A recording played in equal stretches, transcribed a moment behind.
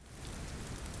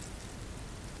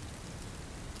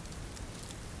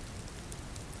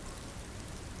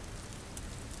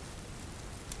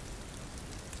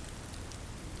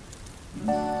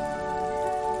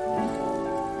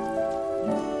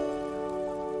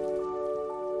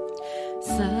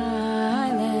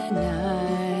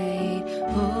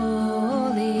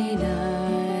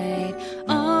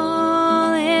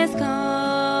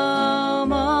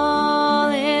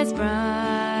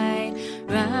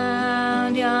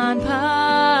on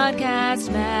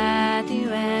podcast, Matthew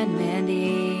and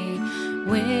Mandy,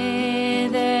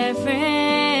 with their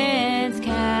friends,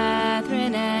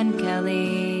 Catherine and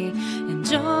Kelly.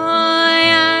 Enjoy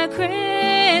our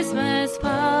Christmas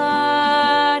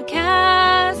podcast.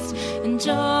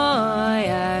 Enjoy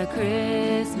our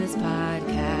Christmas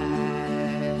podcast.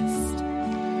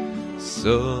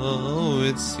 So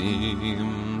it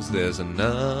seems there's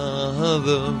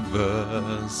another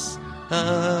verse.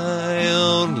 I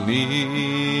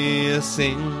only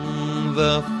sing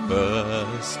the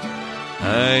first.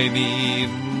 I need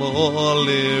more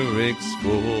lyrics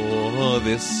for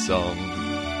this song.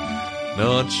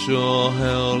 Not sure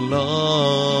how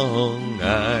long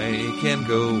I can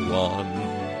go on.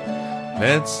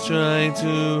 Let's try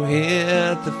to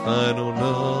hit the final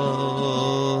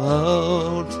note.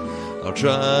 I'll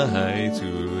try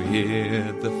to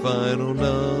hit the final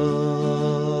note.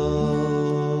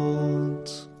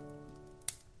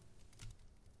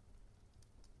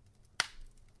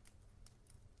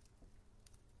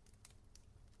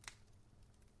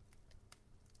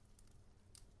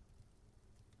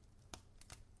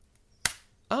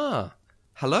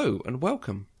 Hello and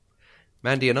welcome.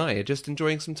 Mandy and I are just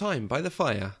enjoying some time by the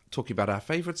fire, talking about our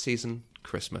favourite season,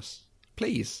 Christmas.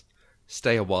 Please,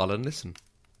 stay a while and listen.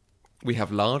 We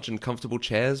have large and comfortable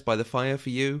chairs by the fire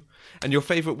for you, and your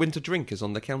favourite winter drink is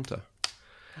on the counter.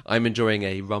 I'm enjoying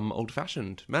a rum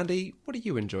old-fashioned. Mandy, what are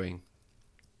you enjoying?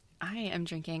 I am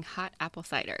drinking hot apple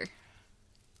cider.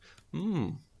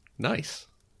 Nice.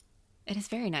 It is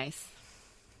very nice.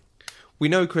 We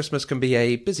know Christmas can be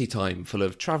a busy time full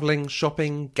of travelling,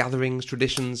 shopping, gatherings,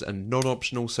 traditions, and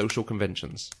non-optional social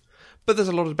conventions. But there's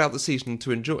a lot about the season to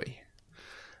enjoy.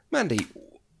 Mandy,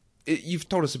 you've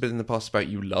told us a bit in the past about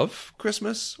you love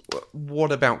Christmas.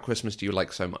 What about Christmas do you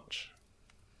like so much?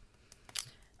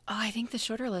 Oh, I think the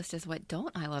shorter list is what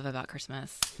don't I love about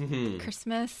Christmas.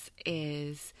 Christmas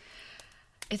is...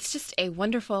 it's just a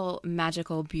wonderful,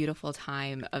 magical, beautiful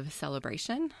time of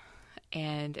celebration.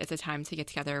 And it's a time to get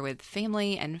together with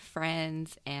family and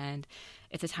friends, and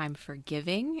it's a time for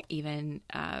giving, even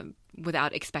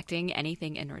without expecting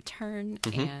anything in return.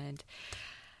 And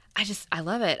I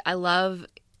love it. I love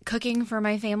cooking for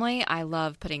my family. I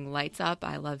love putting lights up.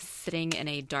 I love sitting in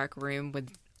a dark room with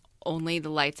only the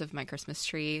lights of my Christmas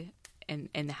tree in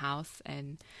the house.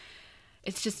 And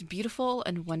it's just beautiful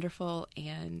and wonderful,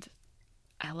 and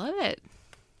I love it.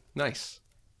 Nice.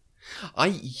 I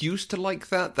used to like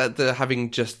that the having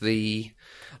just the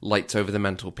lights over the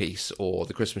mantelpiece or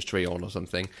the Christmas tree on or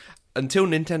something, until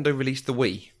Nintendo released the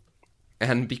Wii.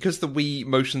 And because the Wii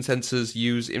motion sensors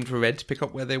use infrared to pick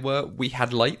up where they were, we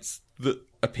had lights that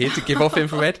appeared to give off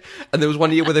infrared. And there was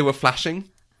one year where they were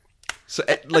flashing. So,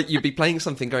 like, you'd be playing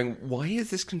something going, why is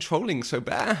this controlling so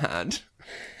bad?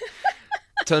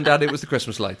 Turned out it was the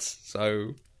Christmas lights,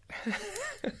 so...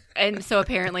 And so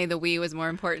apparently the Wii was more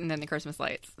important than the Christmas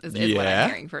lights, is what I'm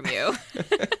hearing from you.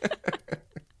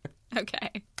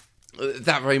 Okay.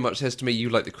 That very much says to me you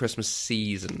like the Christmas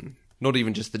season. Not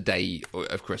even just the day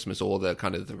of Christmas or the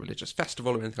kind of the religious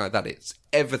festival or anything like that. It's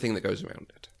everything that goes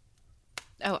around it.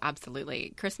 Oh,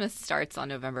 absolutely. Christmas starts on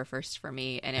November 1st for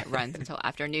me, and it runs until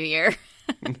after New Year.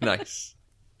 Nice.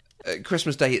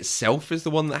 Christmas Day itself is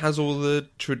the one that has all the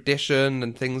tradition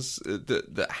and things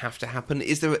that have to happen.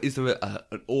 Is there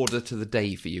an order to the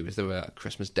day for you? Is there a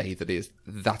Christmas Day that is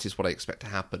what I expect to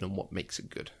happen and what makes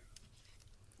it good?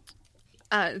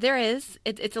 There is.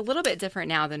 It's a little bit different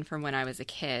now than from when I was a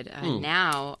kid.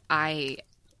 Now I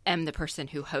am the person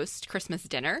who hosts Christmas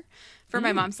dinner for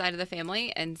my mom's side of the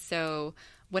family. And so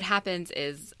what happens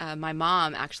is my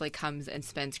mom actually comes and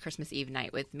spends Christmas Eve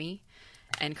night with me.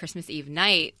 And Christmas Eve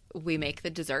night, we make the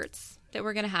desserts that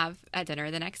we're going to have at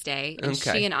dinner the next day. And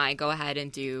she and I go ahead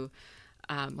and do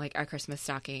like our Christmas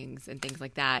stockings and things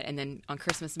like that. And then on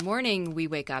Christmas morning, we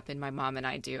wake up and my mom and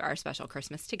I do our special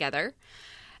Christmas together.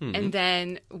 And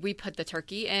then we put the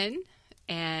turkey in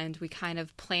and we kind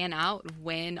of plan out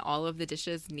when all of the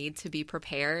dishes need to be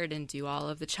prepared and do all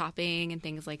of the chopping and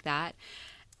things like that.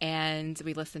 And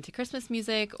we listen to Christmas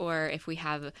music, or if we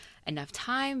have enough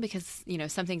time because, you know,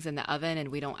 something's in the oven and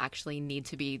we don't actually need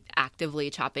to be actively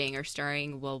chopping or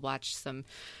stirring, we'll watch some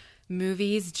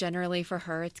movies. Generally for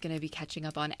her, it's going to be catching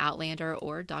up on Outlander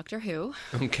or Doctor Who.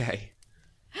 Okay.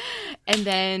 And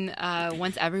then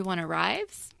once everyone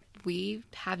arrives, we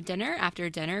have dinner. After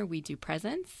dinner, we do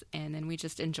presents, and then we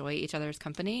just enjoy each other's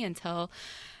company until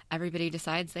everybody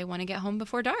decides they want to get home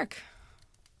before dark.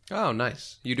 Oh,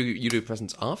 nice. You do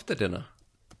presents after dinner?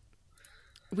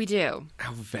 We do.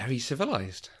 How very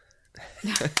civilized.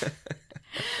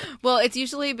 Well, it's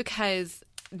usually because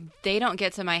they don't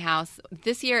get to my house.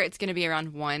 This year it's going to be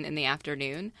around 1 in the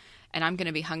afternoon, and I'm going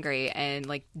to be hungry, and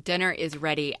like dinner is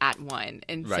ready at 1.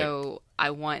 And Right. so I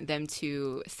want them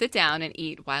to sit down and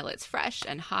eat while it's fresh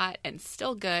and hot and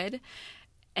still good,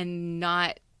 and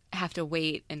not have to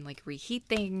wait and like reheat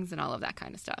things and all of that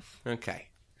kind of stuff. Okay.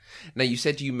 Now, you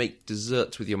said you make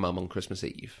desserts with your mum on Christmas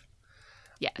Eve.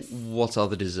 Yes. What are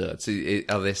the desserts?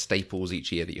 Are there staples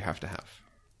each year that you have to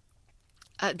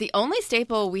have? The only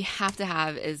staple we have to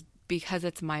have is, because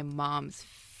it's my mom's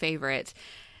favorite,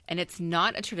 and it's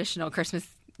not a traditional Christmas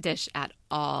dish at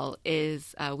all,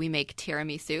 is we make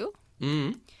tiramisu.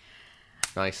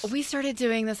 Nice. We started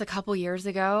doing this a couple years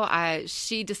ago.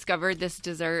 She discovered this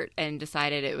dessert and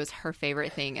decided it was her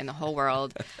favorite thing in the whole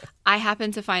world. I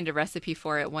happened to find a recipe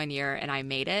for it one year, and I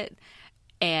made it.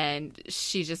 And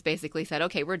she just basically said,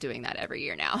 okay, we're doing that every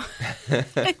year now.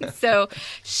 And so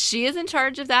she is in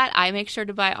charge of that. I make sure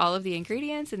to buy all of the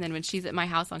ingredients. And then when she's at my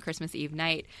house on Christmas Eve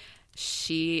night,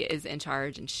 she is in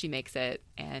charge and she makes it.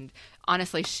 And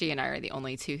honestly, she and I are the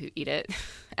only two who eat it.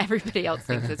 Everybody else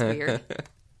thinks it's weird.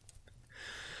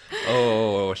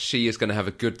 Oh, she is going to have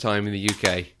a good time in the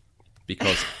UK,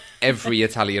 because every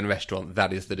Italian restaurant,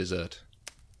 that is the dessert.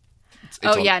 It's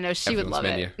on yeah, no, she would everyone's love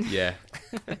menu. it. Yeah.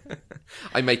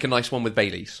 I make a nice one with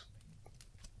Baileys.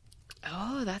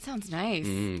 Oh, that sounds nice.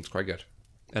 It's quite good.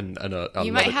 And a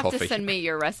You lot might of have coffee. to send me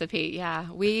your recipe. Yeah,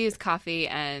 we use coffee,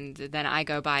 and then I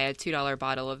go buy a $2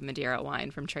 bottle of Madeira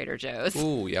wine from Trader Joe's.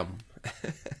 Ooh, yum.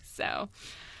 So,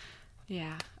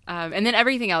 yeah. And then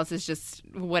everything else is just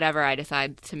whatever I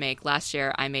decide to make. Last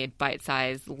year, I made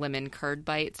bite-sized lemon curd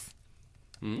bites.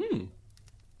 You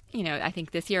know, I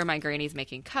think this year my granny's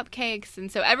making cupcakes. And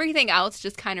so everything else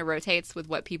just kind of rotates with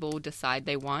what people decide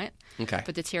they want. Okay.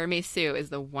 But the tiramisu is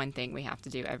the one thing we have to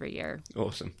do every year.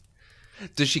 Awesome.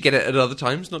 Does she get it at other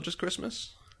times, not just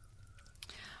Christmas?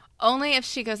 Only if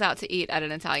she goes out to eat at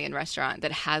an Italian restaurant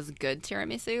that has good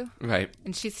tiramisu. Right.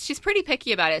 And she's pretty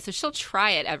picky about it, so she'll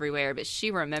try it everywhere, but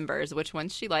she remembers which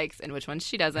ones she likes and which ones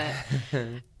she doesn't.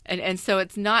 and so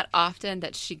it's not often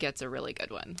that she gets a really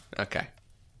good one. Okay.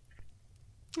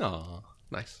 Oh,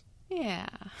 nice. Yeah.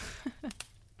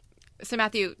 So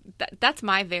Matthew, that's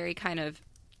my very kind of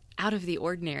out of the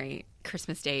ordinary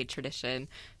Christmas Day tradition.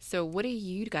 So what do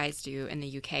you guys do in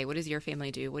the UK? What does your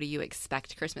family do? What do you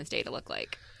expect Christmas Day to look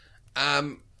like?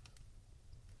 So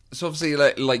obviously,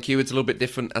 like you, it's a little bit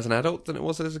different as an adult than it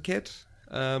was as a kid.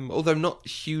 Although not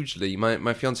hugely.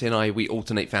 My fiance and I, we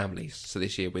alternate families. So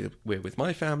this year we're with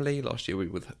my family. Last year we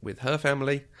were with her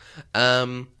family.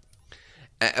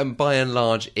 And by and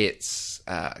large, it's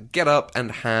get up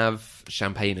and have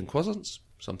champagne and croissants,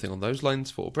 something on those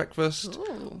lines for breakfast,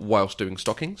 whilst doing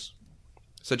stockings.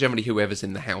 So generally, whoever's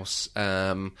in the house.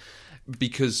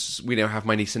 Because we now have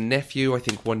my niece and nephew, I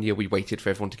think one year we waited for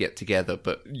everyone to get together,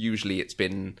 but usually it's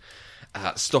been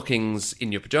stockings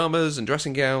in your pyjamas and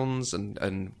dressing gowns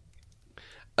and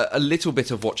a little bit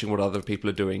of watching what other people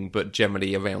are doing, but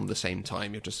generally around the same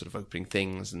time. You're just sort of opening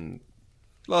things and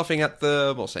laughing at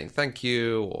them or saying thank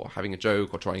you or having a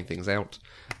joke or trying things out.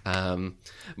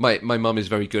 My mum is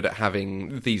very good at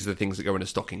having these are the things that go in a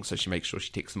stocking, so she makes sure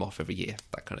she ticks them off every year,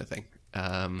 that kind of thing.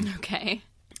 Okay.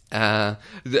 I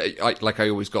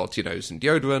always got, some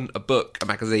deodorant, a book, a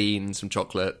magazine, some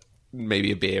chocolate,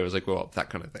 maybe a beer as I grow up, that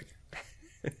kind of thing.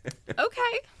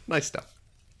 Okay. Nice stuff.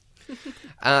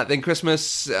 Then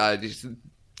Christmas, just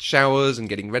showers and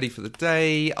getting ready for the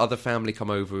day. Other family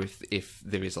come over if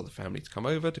there is other family to come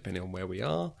over, depending on where we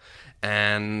are.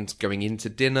 And going into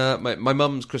dinner. My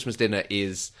mum's Christmas dinner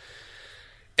is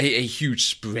a huge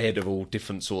spread of all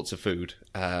different sorts of food.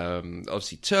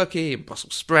 Obviously turkey and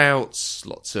Brussels sprouts,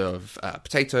 lots of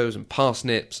potatoes and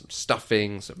parsnips, some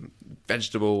stuffing, some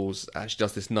vegetables. She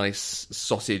does this nice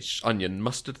sausage, onion,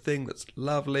 mustard thing that's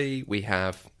lovely. We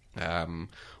have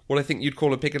what I think you'd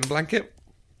call a pig in a blanket.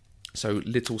 So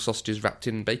little sausages wrapped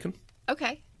in bacon.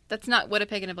 Okay. That's not what a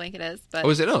pig in a blanket is, but Oh,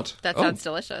 is it not? that sounds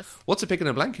delicious. What's a pig in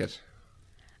a blanket?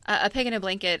 A pig in a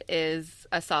blanket is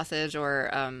a sausage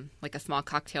or like a small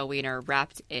cocktail wiener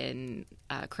wrapped in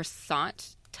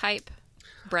croissant type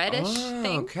breadish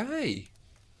thing. Okay.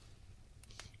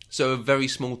 So a very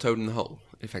small toad in the hole,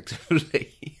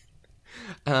 effectively.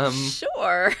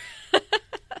 Sure.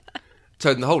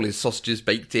 Toad in the hole is sausages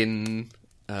baked in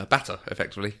batter,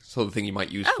 effectively. Sort of thing you might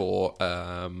use for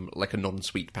like a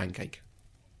non-sweet pancake.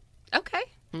 Okay.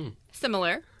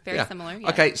 Similar. Very similar. Yeah.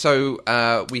 Okay,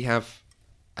 so we have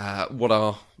what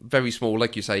are very small,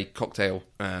 like you say, cocktail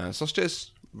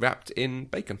sausages wrapped in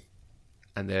bacon.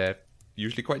 And they're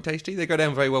usually quite tasty. They go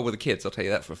down very well with the kids, I'll tell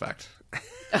you that for a fact.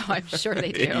 Oh, I'm sure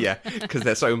they do. Yeah, because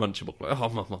they're so munchable. Oh,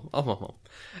 mom, oh,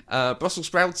 mom. Brussels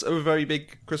sprouts are a very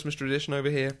big Christmas tradition over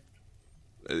here.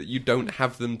 You don't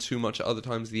have them too much at other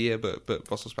times of the year, but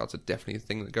Brussels sprouts are definitely a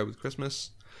thing that go with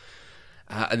Christmas.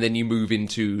 And then you move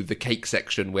into the cake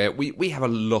section, where we have a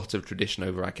lot of tradition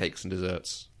over our cakes and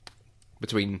desserts.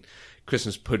 Between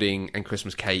Christmas pudding and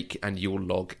Christmas cake and Yule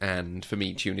log and, for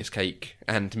me, Tunis cake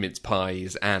and mince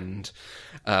pies and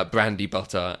brandy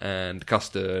butter and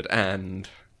custard, and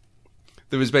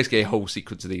there is basically a whole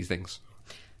sequence of these things.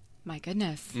 My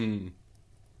goodness.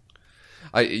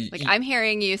 I'm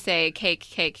hearing you say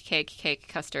cake,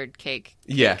 custard, cake.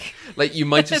 Yeah, like you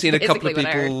might have seen a couple of Basically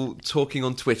what I people talking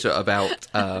on Twitter about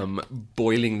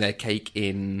boiling their cake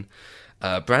in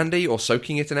brandy or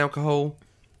soaking it in alcohol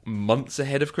months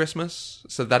ahead of Christmas.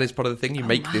 So that is part of the thing. You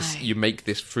make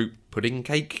this fruit pudding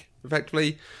cake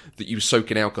effectively that you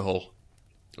soak in alcohol,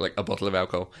 like a bottle of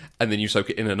alcohol, and then you soak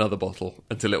it in another bottle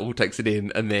until it all takes it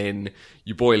in, and then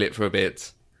you boil it for a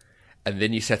bit. And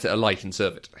then you set it alight and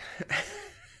serve it.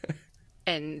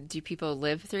 And do people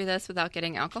live through this without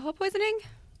getting alcohol poisoning?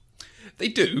 They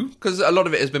do, because a lot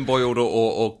of it has been boiled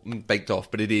or baked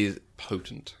off, but it is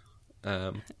potent.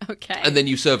 Okay. And then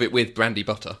you serve it with brandy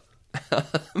butter.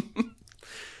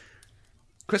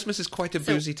 Christmas is quite a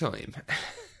boozy time.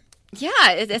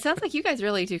 Yeah, it sounds like you guys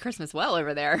really do Christmas well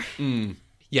over there.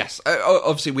 Yes,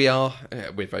 obviously we're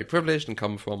very privileged and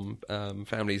come from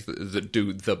families that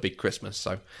do the big Christmas,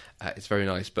 so it's very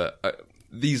nice. But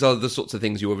these are the sorts of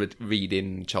things you will read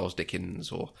in Charles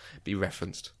Dickens or be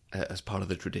referenced as part of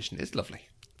the tradition. It's lovely.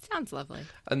 Sounds lovely.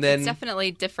 And then it's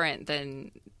definitely different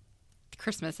than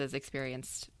Christmas is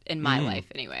experienced in my life,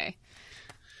 anyway.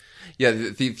 Yeah,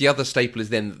 the other staple is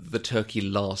then the turkey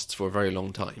lasts for a very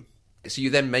long time. So you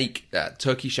then make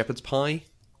turkey shepherd's pie,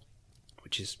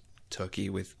 which is turkey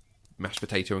with mashed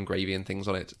potato and gravy and things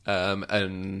on it,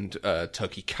 and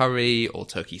turkey curry or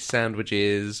turkey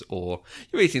sandwiches, or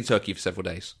you're eating turkey for several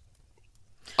days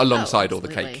alongside all the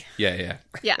cake. Yeah.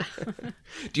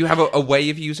 Do you have a way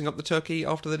of using up the turkey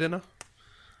after the dinner?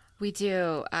 We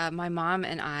do. My mom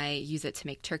and I use it to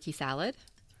make turkey salad,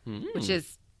 which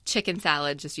is chicken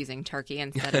salad just using turkey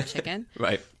instead of chicken.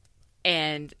 Right.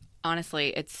 And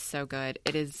honestly, it's so good.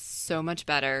 It is so much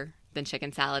better than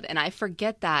chicken salad. And I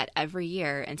forget that every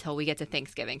year until we get to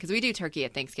Thanksgiving, because we do turkey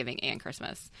at Thanksgiving and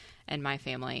Christmas in my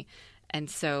family. And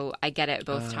so I get it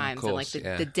both times. Course,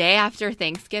 and the day after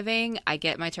Thanksgiving, I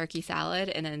get my turkey salad,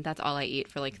 and then that's all I eat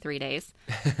for 3 days.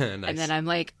 Nice. And then I'm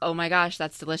like, oh my gosh,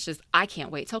 that's delicious. I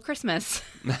can't wait till Christmas.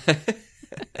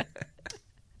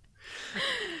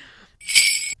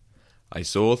 I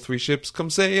saw 3 ships come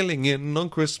sailing in on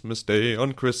Christmas Day,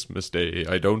 on Christmas Day.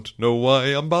 I don't know why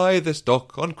I'm by this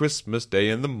dock on Christmas Day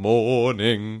in the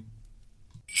morning.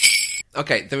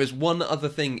 Okay, there is one other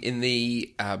thing in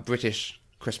the British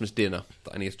Christmas dinner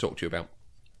that I need to talk to you about.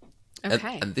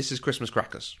 Okay. And this is Christmas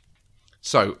crackers.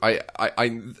 So,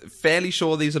 I'm fairly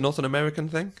sure these are not an American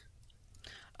thing.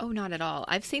 Oh, not at all.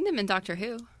 I've seen them in Doctor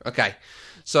Who. Okay,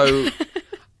 so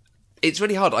it's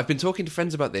really hard. I've been talking to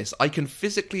friends about this. I can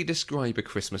physically describe a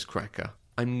Christmas cracker.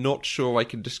 I'm not sure I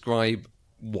can describe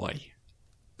why.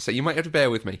 So you might have to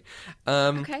bear with me.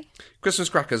 Okay. Christmas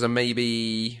crackers are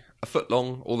maybe a foot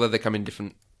long, although they come in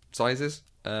different sizes.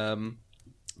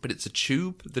 But it's a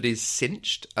tube that is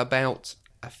cinched about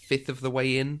a fifth of the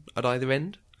way in at either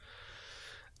end.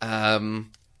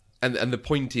 And the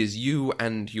point is you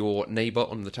and your neighbour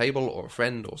on the table, or a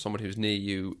friend, or someone who's near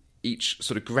you, each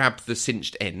sort of grab the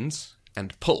cinched ends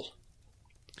and pull.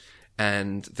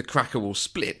 And the cracker will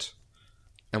split.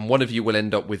 And one of you will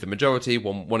end up with the majority,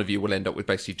 one of you will end up with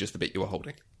basically just the bit you were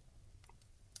holding.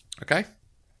 Okay?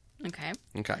 Okay.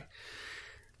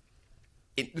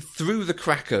 Through the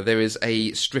cracker, there is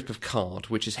a strip of card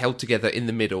which is held together in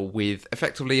the middle with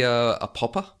effectively a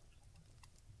popper.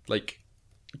 Like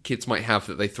kids might have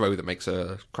that they throw that makes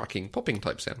a cracking, popping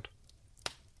type sound.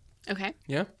 Okay.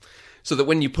 Yeah? So that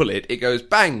when you pull it, it goes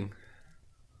bang.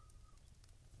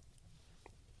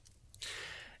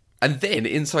 And then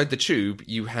inside the tube,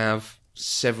 you have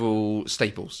several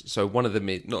staples. So one of them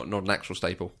is not an actual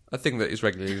staple, a thing that is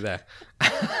regularly there.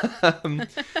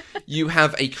 You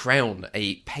have a crown,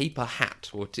 a paper hat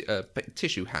or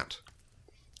tissue hat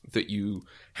that you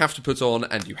have to put on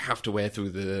and you have to wear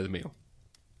through the meal.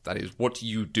 That is what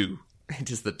you do. It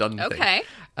is the done thing. Okay.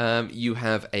 You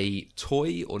have a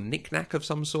toy or knick-knack of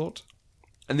some sort.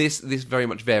 And this very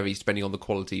much varies depending on the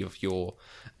quality of your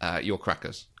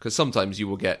crackers. Because sometimes you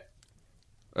will get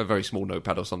a very small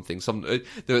notepad or something.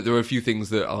 There are a few things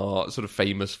that are sort of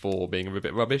famous for being a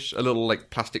bit rubbish. A little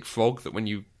plastic frog that when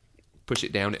you push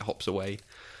it down, it hops away.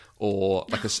 Or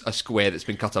like a square that's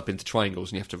been cut up into triangles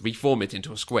and you have to reform it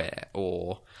into a square.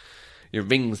 Or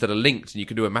rings that are linked and you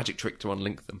can do a magic trick to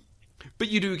unlink them. But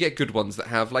you do get good ones that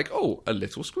have like, a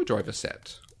little screwdriver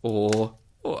set. Or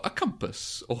a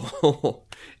compass. Or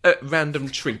random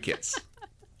trinkets.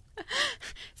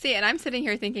 See, and I'm sitting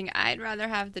here thinking I'd rather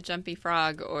have the jumpy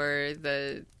frog or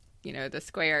the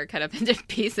square cut up into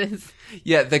pieces.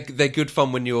 Yeah, they're good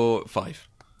fun when you're 5.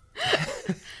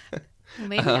 Well,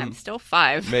 maybe I'm still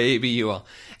 5. Maybe you are.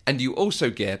 And you also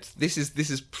get, this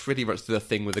is pretty much the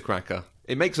thing with the cracker.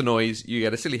 It makes a noise, you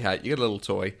get a silly hat, you get a little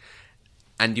toy,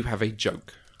 and you have a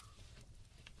joke.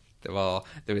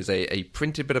 There is a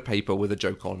printed bit of paper with a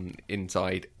joke on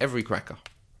inside every cracker.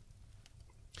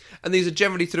 And these are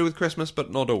generally to do with Christmas,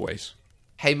 but not always.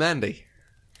 Hey, Mandy.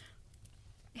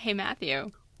 Hey,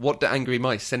 Matthew. What do angry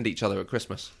mice send each other at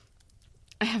Christmas?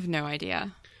 I have no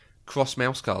idea. Cross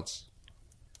mouse cards.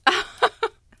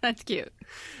 That's cute.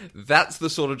 That's the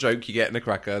sort of joke you get in a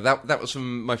cracker. That was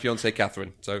from my fiancée,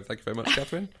 Catherine. So thank you very much,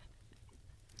 Catherine.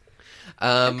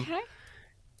 Okay.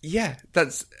 Yeah,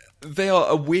 they are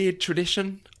a weird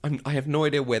tradition. I have no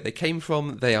idea where they came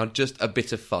from. They are just a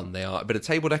bit of fun. They are a bit of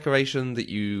table decoration that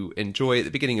you enjoy at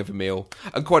the beginning of a meal.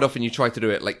 And quite often you try to do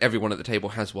it like everyone at the table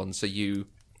has one. So you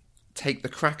take the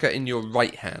cracker in your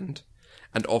right hand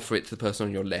and offer it to the person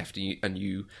on your left. And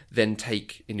you then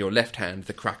take in your left hand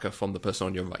the cracker from the person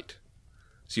on your right.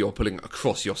 So you're pulling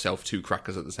across yourself 2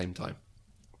 crackers at the same time.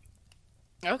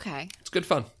 Okay. It's good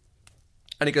fun.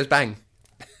 And it goes bang.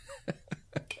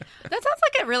 That sounds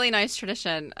like a really nice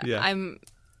tradition. Yeah. I'm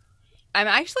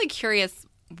actually curious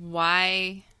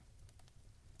why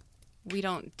we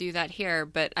don't do that here,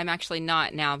 but I'm actually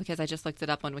not now because I just looked it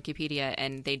up on Wikipedia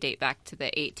and they date back to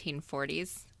the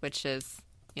 1840s, which is,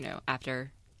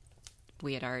 after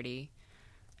we had already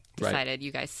decided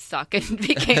you guys suck and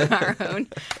became our own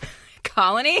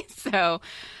colony. So,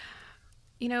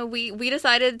 we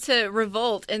decided to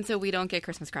revolt, and so we don't get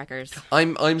Christmas crackers.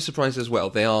 I'm surprised as well.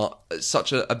 They are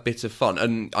such a bit of fun,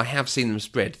 and I have seen them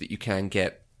spread that you can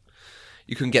get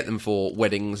them for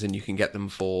weddings, and you can get them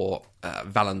for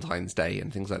Valentine's Day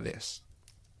and things like this.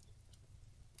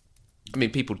 I mean,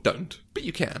 people don't, but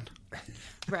you can.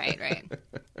 Right.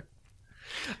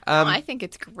 I think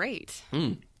it's great.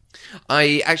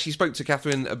 I actually spoke to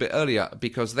Catherine a bit earlier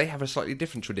because they have a slightly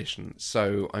different tradition.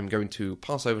 So I'm going to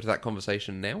pass over to that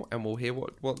conversation now and we'll hear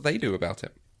what they do about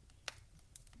it.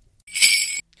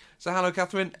 So hello,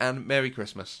 Catherine, and Merry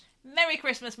Christmas. Merry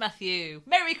Christmas, Matthew.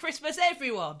 Merry Christmas,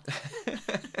 everyone.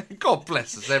 God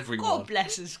bless us, everyone. God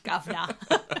bless us, Governor.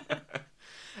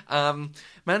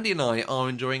 Mandy and I are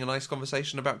enjoying a nice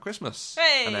conversation about Christmas.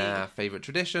 Hey. And our favourite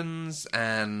traditions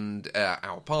and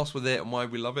our past with it and why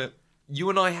we love it. You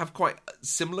and I have quite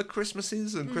similar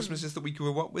Christmases and Christmases that we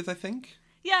grew up with, I think.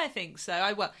 Yeah, I think so.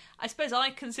 I suppose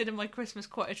I consider my Christmas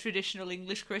quite a traditional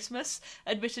English Christmas.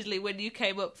 Admittedly, when you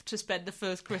came up to spend the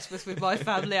first Christmas with my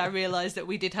family, I realised that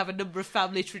we did have a number of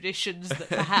family traditions that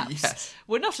perhaps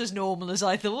were not as normal as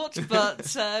I thought.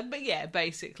 But yeah,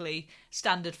 basically,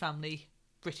 standard family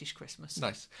British Christmas.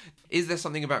 Nice. Is there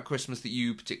something about Christmas that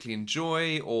you particularly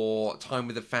enjoy, or time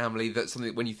with the family that's something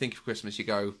that when you think of Christmas you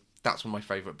go, that's one of my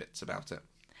favourite bits about it?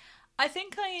 I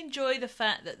think I enjoy the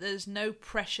fact that there's no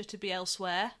pressure to be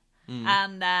elsewhere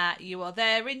and that you are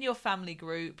there in your family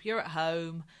group, you're at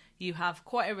home, you have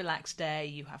quite a relaxed day,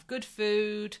 you have good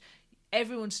food,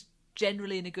 everyone's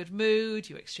generally in a good mood,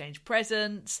 you exchange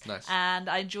presents, nice. And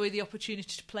I enjoy the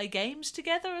opportunity to play games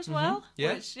together as well.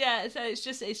 Yeah. So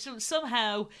it's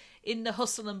somehow in the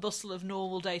hustle and bustle of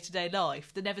normal day-to-day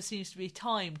life, there never seems to be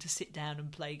time to sit down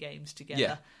and play games together.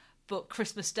 Yeah. But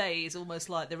Christmas Day is almost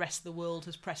like the rest of the world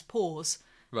has pressed pause,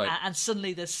 right? And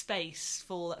suddenly there's space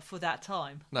for that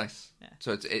time. Nice. Yeah.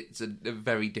 So it's a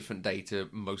very different day to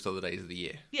most other days of the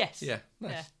year. Yes. Yeah.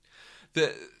 Nice. Yeah.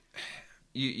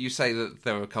 You say that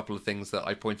there were a couple of things that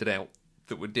I pointed out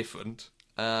that were different.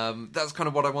 That's kind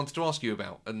of what I wanted to ask you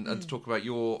about, and to talk about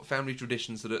your family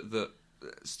traditions that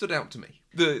stood out to me.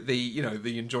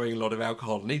 The enjoying a lot of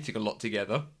alcohol and eating a lot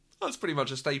together. That's pretty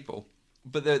much a staple.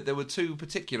 But there were 2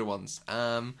 particular ones.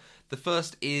 The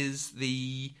first is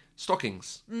the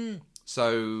stockings.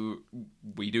 So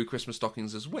we do Christmas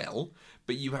stockings as well,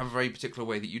 but you have a very particular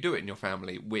way that you do it in your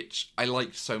family, which I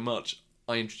liked so much,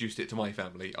 I introduced it to my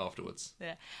family afterwards.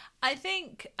 Yeah, I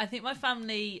think my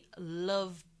family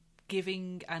love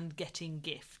giving and getting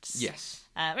gifts. Yes.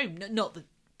 I mean, not the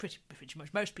pretty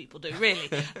much most people do, really.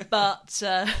 But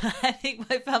I think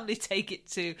my family take it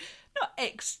to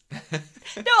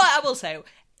I will say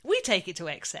we take it to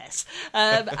excess.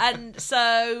 And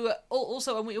so,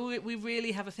 also, and we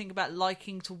really have a thing about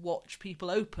liking to watch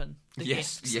people open the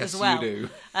gifts as well. You do.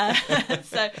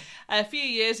 So, a few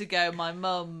years ago, my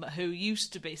mum,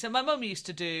 my mum used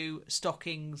to do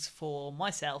stockings for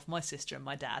myself, my sister, and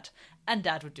my dad. And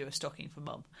Dad would do a stocking for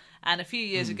Mum. And a few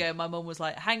years ago, my mum was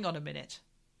like, hang on a minute.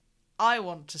 I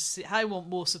want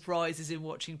more surprises in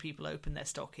watching people open their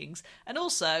stockings. And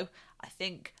also, I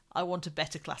think I want a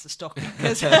better class of stocking.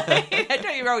 Because, don't get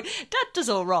me wrong, Dad does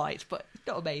all right, but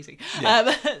not amazing.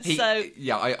 Yeah.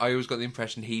 I I always got the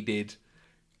impression he did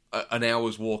an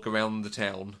hour's walk around the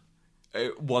town,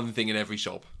 one thing in every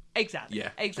shop. Exactly.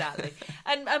 Yeah. Exactly.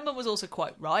 And Mum was also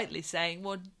quite rightly saying,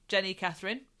 well, Jenny,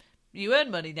 Catherine, you earn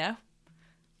money now.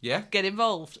 Yeah. Get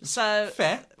involved. So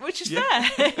fair. Which is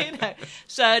fair.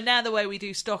 So now the way we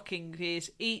do stocking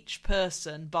is each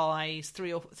person buys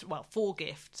 4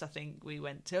 gifts. I think we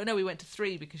went to. Oh no, we went to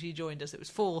 3 because you joined us. It was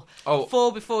 4. Oh,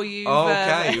 4 before you.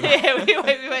 Okay. Yeah,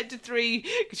 we went to 3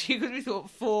 because we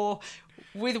thought 4.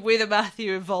 With a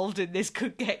Matthew involved in this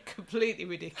could get completely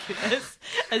ridiculous,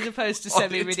 as opposed to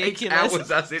semi-ridiculous. It takes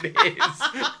hours as it is.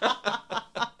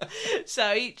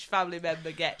 So each family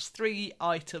member gets 3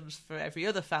 items for every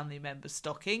other family member's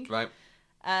stocking. Right.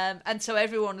 And so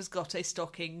everyone has got a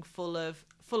stocking full of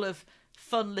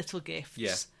fun little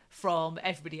gifts from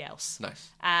everybody else. Nice.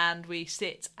 And we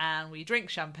sit and we drink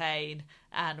champagne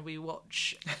and we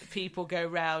watch people go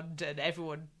round and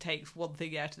everyone takes one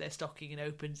thing out of their stocking and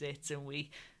opens it and we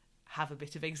have a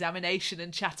bit of examination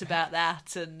and chat about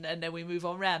that and then we move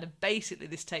on round. And basically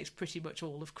this takes pretty much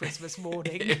all of Christmas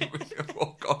morning.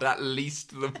 Oh God, at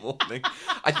least the morning.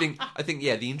 I think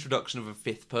the introduction of a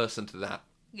 5th person to that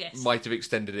might have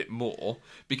extended it more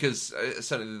because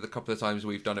certainly the couple of times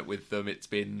we've done it with them, it's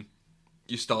been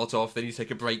you start off, then you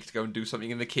take a break to go and do something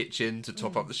in the kitchen to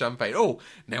top up the champagne. Oh,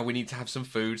 now we need to have some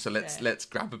food, so let's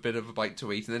grab a bit of a bite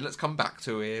to eat, and then let's come back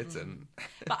to it. And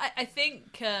but I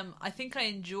think I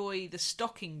enjoy the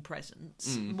stocking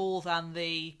presents more than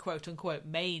the quote unquote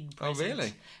main present. Oh,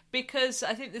 really? Because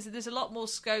I think there's a lot more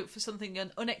scope for something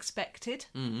unexpected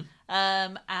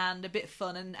and a bit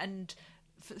fun and.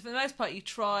 For the most part, we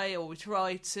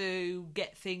try to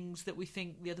get things that we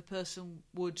think the other person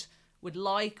would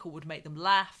like or would make them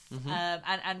laugh.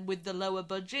 And with the lower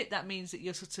budget, that means that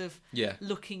you're sort of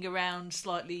looking around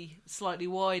slightly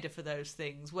wider for those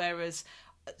things. Whereas,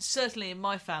 certainly in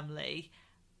my family,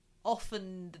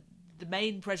 often the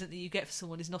main present that you get for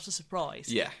someone is not a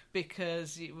surprise. Yeah.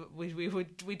 Because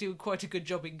we do quite a good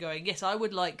job in going, yes, I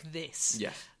would like this.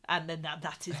 Yeah. And then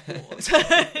that is bought.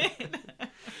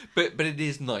 But it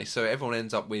is nice. So everyone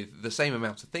ends up with the same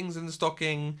amount of things in the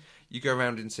stocking. You go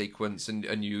around in sequence,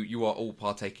 and you are all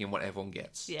partaking in what everyone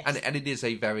gets. Yes. And it is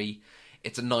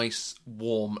it's a nice,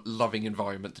 warm, loving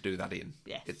environment to do that in.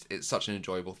 Yes. It's such an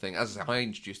enjoyable thing. As I say, I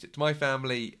introduced it to my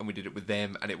family, and we did it with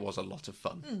them, and it was a lot of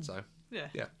fun. So yeah.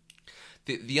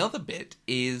 The other bit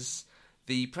is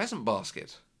the present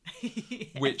basket,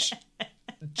 which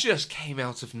just came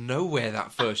out of nowhere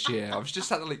that first year. I was just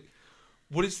sat there like,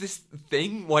 what is this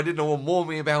thing? Why did no one warn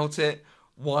me about it?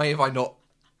 Why have I not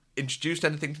introduced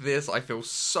anything to this? I feel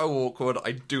so awkward.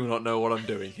 I do not know what I'm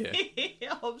doing here.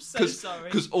 I'm so sorry.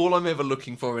 Because all I'm ever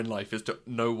looking for in life is to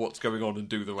know what's going on and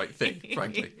do the right thing,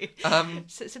 frankly.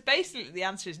 So basically the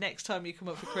answer is next time you come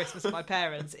up for Christmas with my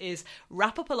parents is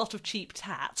wrap up a lot of cheap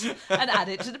tat and add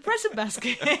it to the present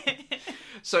basket.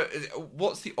 So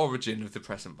what's the origin of the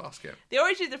present basket? The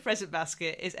origin of the present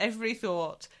basket is everybody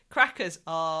thought crackers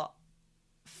are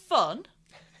fun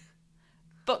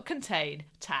but contain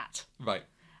tat. Right.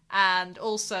 And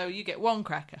also you get one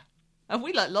cracker. And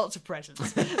we like lots of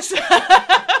presents.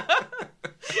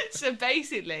 So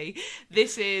basically,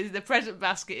 the present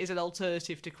basket is an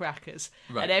alternative to crackers.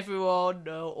 Right. And everyone,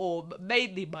 or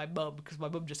mainly my mum, because my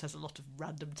mum just has a lot of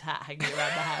random tat hanging around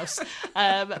the house.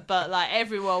 But like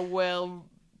everyone will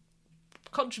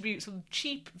contribute some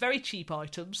very cheap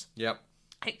items. Yep.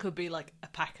 It could be like a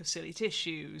pack of silly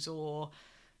tissues or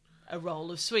a roll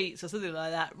of sweets or something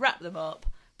like that. Wrap them up,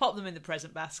 pop them in the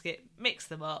present basket, mix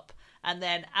them up, and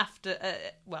then after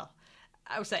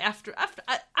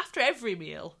every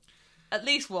meal, at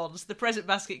least once, the present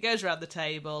basket goes around the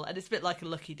table, and it's a bit like a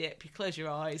lucky dip. You close your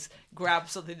eyes, grab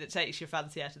something that takes your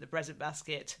fancy out of the present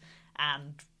basket,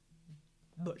 and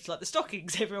much like the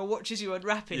stockings, everyone watches you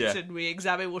unwrap it, and we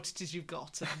examine what it is you've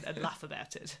got and laugh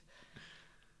about it.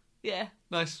 Yeah.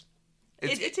 Nice.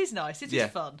 It is nice. It is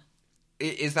fun.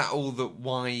 Is that all that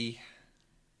why...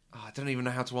 Oh, I don't even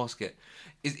know how to ask it.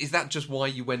 Is that just why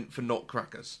you went for not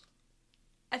crackers?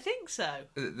 I think so.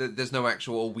 There's no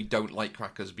actual, we don't like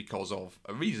crackers because of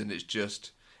a reason. It's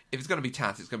just, if it's going to be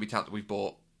tat, it's going to be tat that we've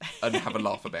bought and have a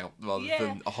laugh about, rather Yeah.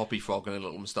 than a hoppy frog and a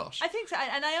little moustache. I think so,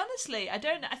 and I honestly, I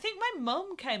don't know. I think my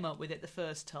mum came up with it the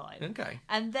first time. Okay.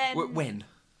 And then When?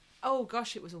 Oh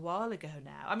gosh, it was a while ago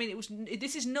now. I mean,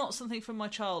 this is not something from my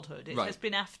childhood. It Right. has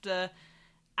been after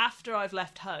I've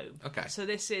left home. Okay. So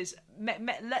this is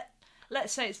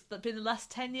let's say it's been the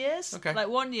last 10 years. Okay. Like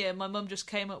one year, my mum just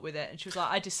came up with it, and she was like,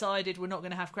 "I decided we're not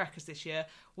going to have crackers this year.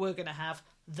 We're going to have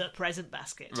the present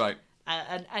basket." Right.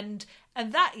 And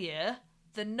that year,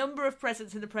 the number of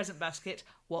presents in the present basket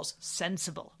was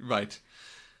sensible. Right.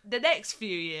 The next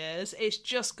few years, it's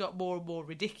just got more and more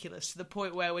ridiculous to the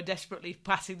point where we're desperately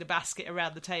passing the basket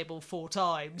around the table 4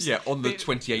 times. Yeah, on the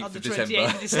 28th on the of December.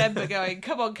 28th of December, going,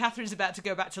 "Come on, Catherine's about to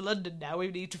go back to London now. We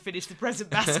need to finish the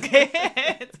present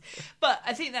basket." But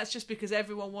I think that's just because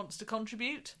everyone wants to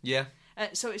contribute. Yeah.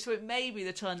 So it may be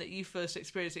the time that you first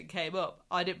experienced it came up.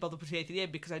 I didn't bother putting anything in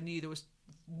because I knew there was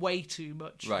way too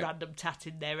much Right. random tat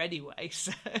in there anyway.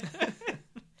 So.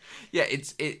 Yeah,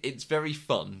 it's very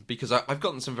fun because I've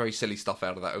gotten some very silly stuff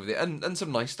out of that over there, and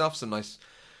some nice stuff, some nice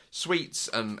sweets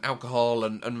and alcohol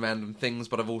and random things.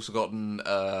 But I've also gotten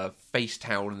a face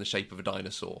towel in the shape of a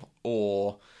dinosaur,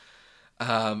 or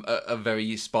a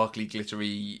very sparkly,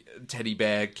 glittery teddy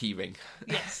bear keyring,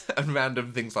 Yes. and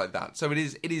random things like that. So it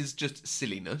is just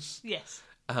silliness Yes.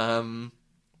 that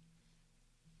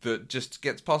just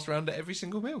gets passed around at every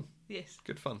single meal. Yes.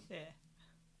 Good fun. Yeah.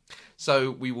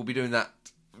 So we will be doing that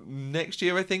next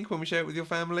year, I think, when we share it with your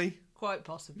family. Quite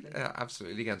possibly.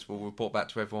 Absolutely, again. So we'll report back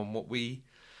to everyone what we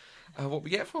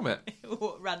get from it.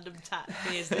 What random tat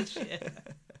appears this year.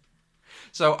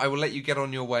 So I will let you get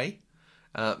on your way.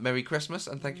 Merry Christmas,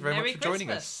 and thank you very Merry much for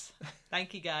joining us. Christmas.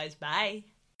 Thank you, guys. Bye.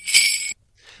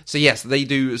 So yes, they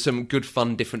do some good,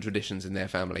 fun, different traditions in their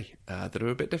family that are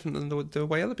a bit different than the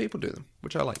way other people do them,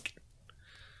 which I like.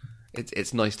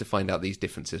 It's nice to find out these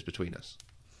differences between us.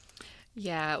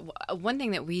 Yeah, one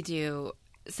thing that we do.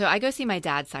 So I go see my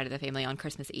dad's side of the family on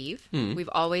Christmas Eve. We've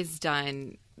always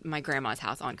done my grandma's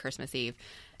house on Christmas Eve,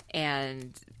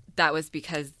 and that was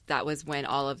because that was when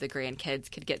all of the grandkids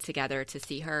could get together to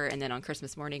see her, and then on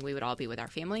Christmas morning we would all be with our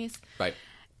families. Right.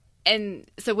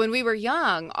 And so when we were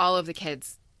young, all of the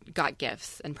kids got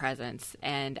gifts and presents,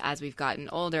 and as we've gotten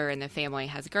older and the family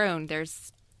has grown,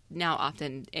 there's now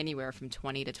often anywhere from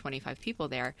 20 to 25 people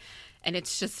there, and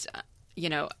it's just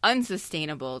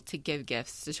unsustainable to give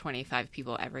gifts to 25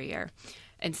 people every year.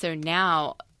 And so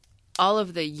now all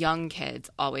of the young kids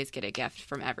always get a gift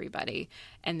from everybody.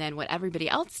 And then what everybody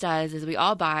else does is we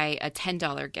all buy a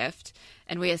 $10 gift,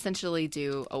 and we essentially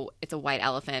it's a white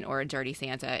elephant or a dirty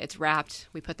Santa. It's wrapped.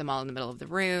 We put them all in the middle of the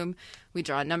room. We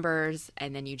draw numbers,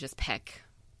 and then you just pick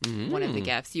one of the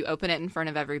gifts. You open it in front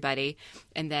of everybody,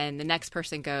 and then the next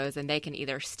person goes, and they can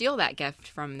either steal that gift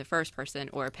from the first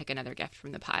person or pick another gift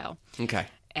from the pile. Okay.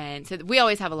 And so we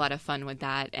always have a lot of fun with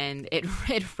that, and it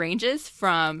ranges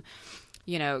from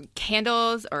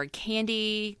candles or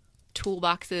candy,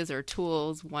 toolboxes or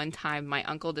tools. One time my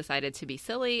uncle decided to be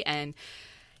silly, and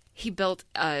he built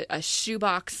a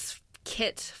shoebox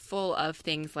kit full of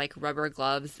things like rubber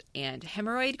gloves and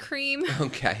hemorrhoid cream.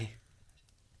 Okay.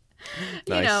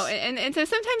 Nice. Nice. And so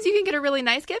sometimes you can get a really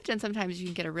nice gift, and sometimes you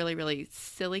can get a really, really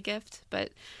silly gift.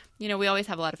 But, we always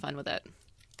have a lot of fun with it.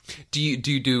 Do you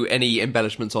do any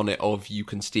embellishments on it of you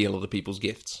can steal other people's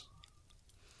gifts?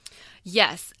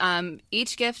 Yes.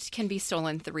 Each gift can be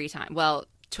stolen 3 times. Well,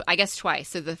 I guess twice.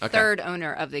 So the third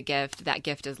owner of the gift, that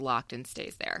gift is locked and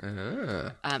stays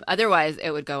there. Otherwise, it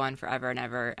would go on forever and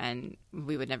ever, and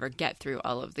we would never get through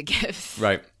all of the gifts.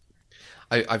 Right.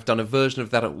 I've done a version of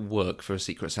that at work for a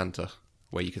Secret Santa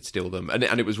where you could steal them. And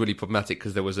it was really problematic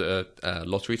because there was a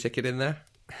lottery ticket in there.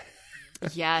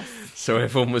 Yes. So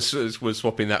everyone was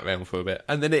swapping that around for a bit.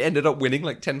 And then it ended up winning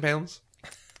like £10.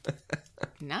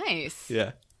 Nice.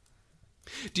 Yeah.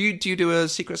 Do you do a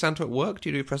Secret Santa at work? Do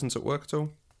you do presents at work at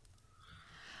all?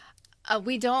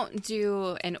 We don't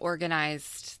do an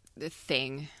organized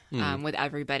thing with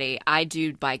everybody. I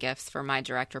do buy gifts for my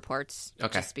direct reports,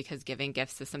 just because giving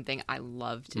gifts is something I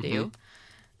love to do.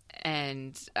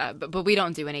 And but we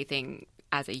don't do anything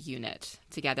as a unit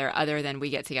together, other than we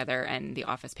get together and the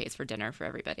office pays for dinner for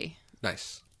everybody.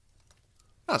 Nice.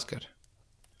 That's good.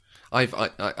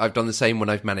 I've done the same when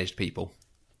I've managed people.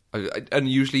 And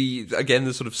usually, again,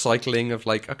 the sort of cycling of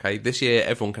like, okay, this year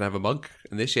everyone can have a mug,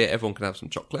 and this year everyone can have some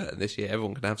chocolate, and this year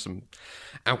everyone can have some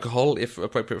alcohol, if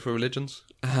appropriate for religions,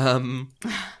 and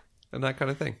that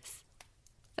kind of thing.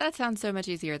 That sounds so much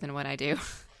easier than what I do.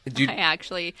 Do you... I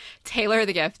actually tailor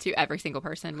the gift to every single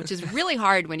person, which is really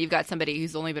hard when you've got somebody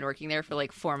who's only been working there for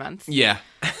like 4 months. Yeah.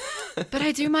 But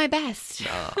I do my best.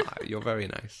 You're very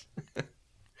nice.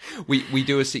 We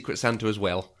do a Secret Santa as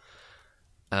well.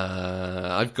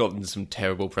 I've gotten some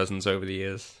terrible presents over the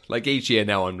years. Like each year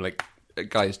now, I'm like,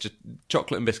 guys, just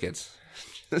chocolate and biscuits.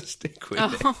 Just stick with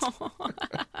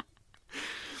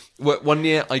it. One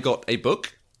year, I got a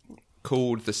book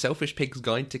called The Selfish Pig's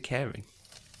Guide to Caring.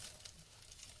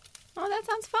 Oh, that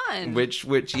sounds fun.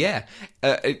 Which, yeah.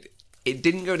 It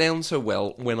didn't go down so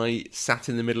well when I sat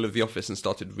in the middle of the office and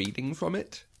started reading from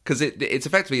it. Because it's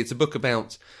effectively, it's a book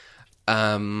about...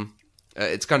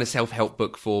 it's kind of self-help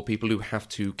book for people who have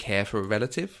to care for a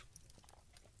relative.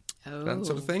 Oh. That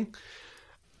sort of thing.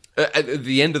 At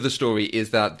the end of the story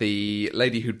is that the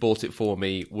lady who'd bought it for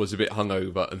me was a bit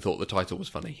hungover and thought the title was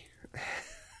funny.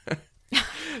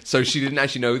 So she didn't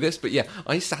actually know this, but yeah,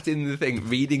 I sat in the thing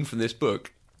reading from this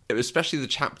book, especially the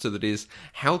chapter that is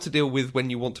how to deal with when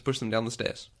you want to push them down the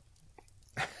stairs.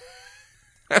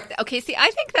 Okay, see,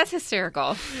 I think that's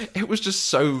hysterical. It was just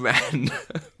so random.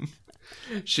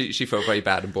 She felt very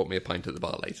bad and bought me a pint at the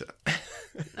bar later.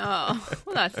 Oh,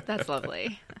 well, that's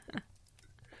lovely.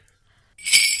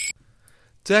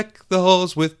 Deck the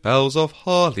halls with boughs of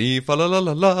holly, fa la la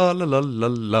la la la la la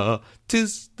la.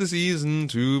 'Tis the season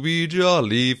to be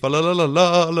jolly, fa la la la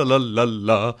la la la la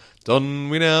la. Don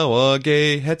we now our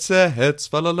gay heads,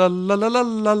 fa la la la la la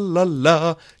la la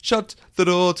la. Shut the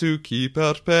door to keep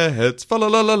out pets, fa la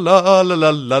la la la la la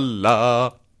la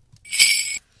la.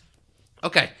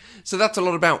 Okay, so that's a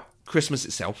lot about Christmas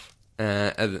itself,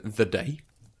 the day.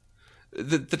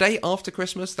 The day after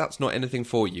Christmas, that's not anything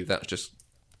for you, that's just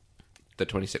the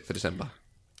 26th of December.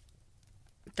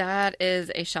 That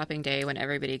is a shopping day when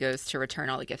everybody goes to return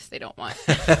all the gifts they don't want.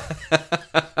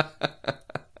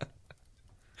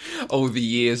 Oh, the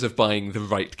years of buying the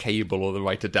right cable or the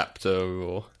right adapter,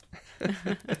 or...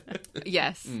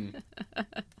 Yes.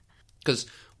 Because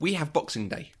we have Boxing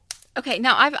Day. Okay,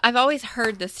 now I've always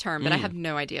heard this term, but I have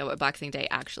no idea what Boxing Day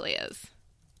actually is.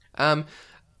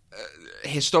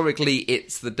 Historically,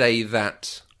 it's the day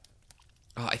that...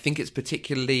 I think it's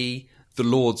particularly... the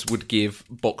lords would give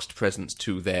boxed presents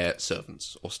to their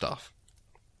servants or staff.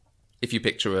 If you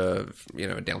picture a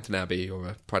Downton Abbey or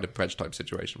a Pride and Prejudice type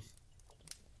situation.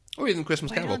 Or even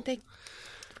Christmas Carol.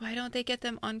 Why don't they get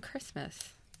them on Christmas?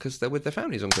 Because they're with their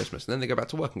families on Christmas, and then they go back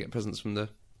to work and get presents from the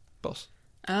boss.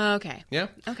 Oh, okay. Yeah?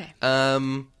 Okay.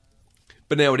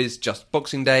 But now it is just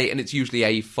Boxing Day, and it's usually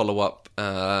a follow-up,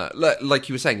 like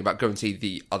you were saying, about going to see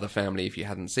the other family if you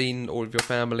hadn't seen all of your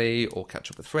family, or catch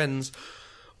up with friends.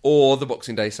 Or the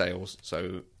Boxing Day sales.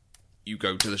 So you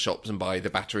go to the shops and buy the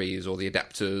batteries or the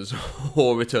adapters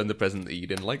or return the present that you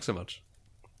didn't like so much.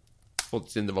 Or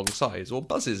it's in the wrong size or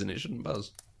buzzes and it shouldn't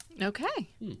buzz. Okay.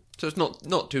 So it's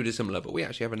not too dissimilar, but we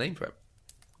actually have a name for it.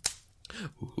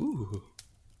 Ooh.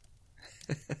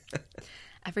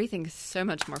 Everything's so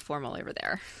much more formal over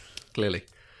there. Clearly.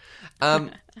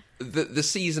 The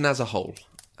season as a whole.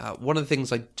 One of the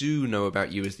things I do know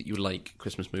about you is that you like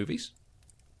Christmas movies.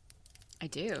 I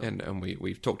do. And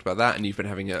we've talked about that, and you've been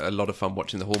having a lot of fun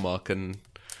watching the Hallmark and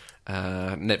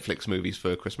Netflix movies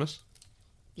for Christmas.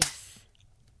 Yes.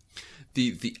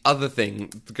 The other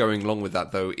thing going along with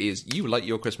that, though, is you like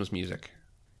your Christmas music.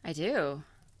 I do.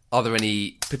 Are there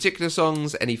any particular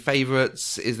songs, any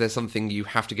favourites? Is there something you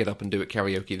have to get up and do at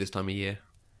karaoke this time of year?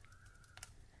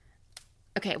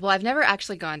 Okay, well, I've never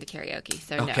actually gone to karaoke,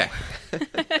 so okay.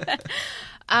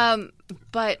 No.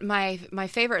 But my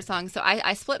favorite songs, so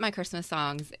I split my Christmas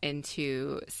songs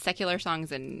into secular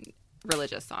songs and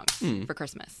religious songs for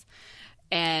Christmas.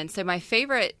 And so my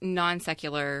favorite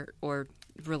non-secular or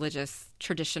religious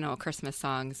traditional Christmas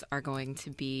songs are going to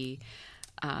be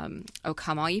O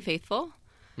Come All Ye Faithful.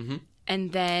 Mm-hmm.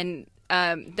 And then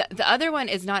the other one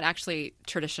is not actually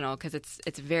traditional because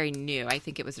it's very new. I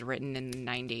think it was written in the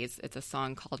 90s. It's a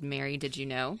song called Mary, Did You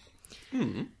Know?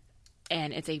 Mm-hmm.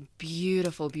 And it's a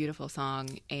beautiful, beautiful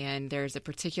song. And there's a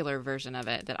particular version of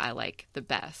it that I like the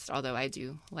best, although I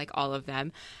do like all of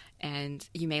them. And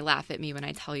you may laugh at me when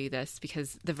I tell you this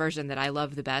because the version that I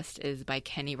love the best is by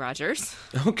Kenny Rogers.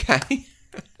 Okay.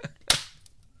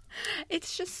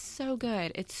 It's just so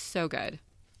good. It's so good.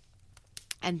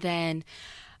 And then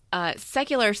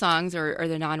secular songs or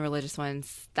the non-religious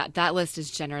ones, that list is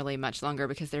generally much longer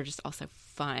because they're just also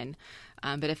fun.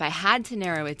 But if I had to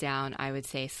narrow it down, I would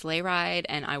say Sleigh Ride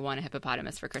and I Want a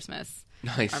Hippopotamus for Christmas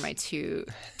are my two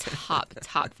top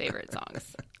favorite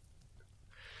songs.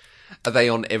 Are they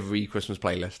on every Christmas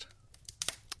playlist?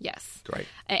 Yes. Great.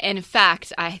 In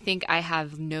fact, I think I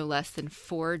have no less than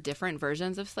 4 different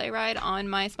versions of Sleigh Ride on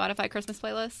my Spotify Christmas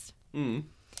playlist. Mm.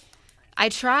 I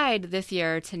tried this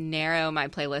year to narrow my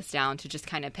playlist down to just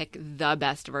kind of pick the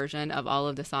best version of all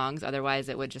of the songs. Otherwise,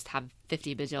 it would just have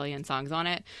 50 bajillion songs on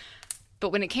it. But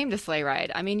when it came to Sleigh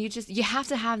Ride, I mean, you have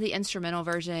to have the instrumental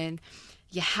version.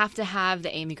 you have to have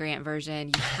the Amy Grant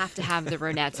version. You have to have the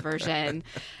Ronettes version.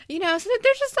 So that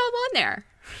they're just all on there.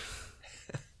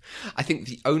 I think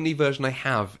the only version I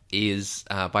have is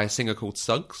by a singer called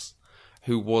Suggs,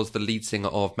 who was the lead singer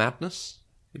of Madness.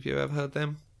 Have you ever heard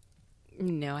them?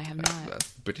 No, I have not. A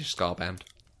British ska band.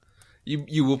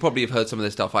 You will probably have heard some of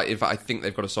their stuff. In fact, I think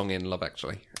they've got a song in Love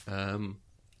Actually.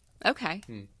 Okay.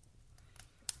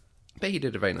 But he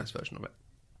did a very nice version of it.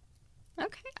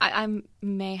 Okay. I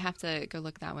may have to go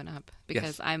look that one up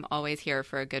because Yes. I'm always here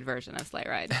for a good version of Sleigh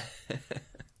Ride.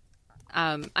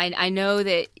 I know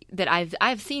that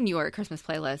I've seen your Christmas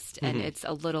playlist and it's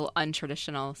a little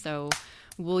untraditional. So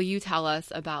will you tell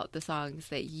us about the songs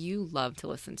that you love to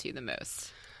listen to the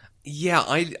most? Yeah,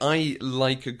 I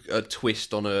like a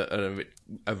twist on an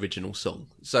original song.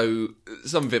 So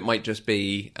some of it might just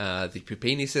be the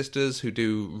Pupini sisters, who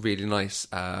do really nice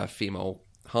female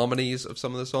harmonies of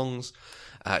some of the songs.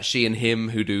 She and Him,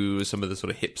 who do some of the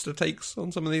sort of hipster takes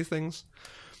on some of these things.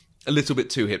 A little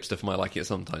bit too hipster for my liking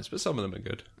sometimes, but some of them are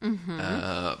good.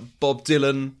 Bob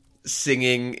Dylan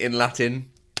singing in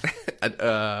Latin.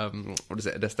 What is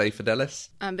it? Adeste Fidelis?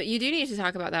 But you do need to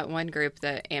talk about that one group,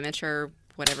 the amateur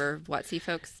whatever Watsy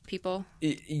folks people.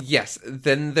 Yes.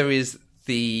 Then there is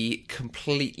the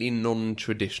completely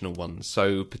non-traditional ones.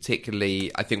 So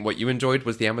particularly, I think what you enjoyed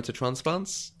was the Amateur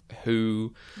Transplants,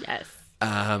 who Yes.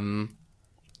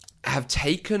 have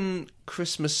taken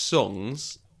Christmas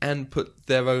songs and put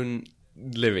their own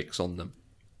lyrics on them.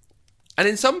 And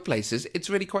in some places, it's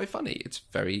really quite funny. It's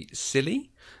very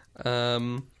silly.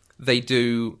 They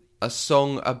do a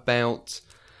song about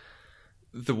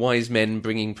the wise men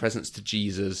bringing presents to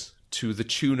Jesus to the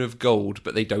tune of gold,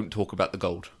 but they don't talk about the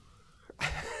gold.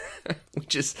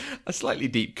 Which is a slightly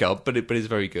deep cut, but it is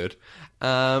very good.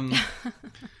 But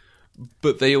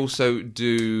they also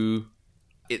do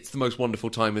It's the Most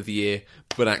Wonderful Time of the Year,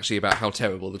 but actually about how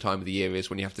terrible the time of the year is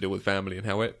when you have to deal with family and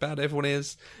how bad everyone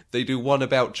is. They do one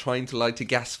about trying to light a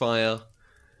gas fire,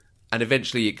 and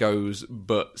eventually it goes,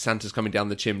 but Santa's coming down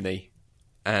the chimney,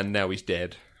 and now he's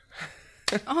dead.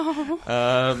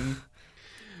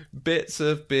 Bits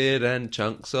of beard and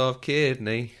chunks of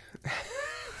kidney.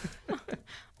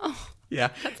 Yeah,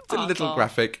 it's a little awful.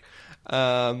 graphic.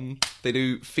 They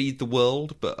do Feed the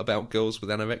World, but about girls with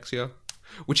anorexia,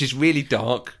 which is really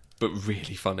dark, but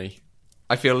really funny.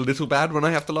 I feel a little bad when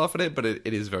I have to laugh at it, but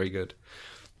it is very good.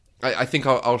 I think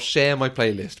I'll share my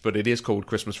playlist, but it is called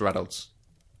Christmas for Adults,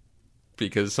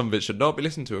 because some of it should not be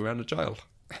listened to around a child.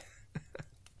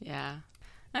 Yeah.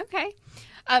 Okay.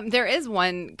 There is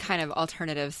one kind of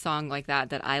alternative song like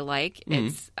that I like.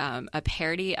 It's a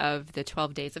parody of the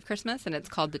 12 Days of Christmas, and it's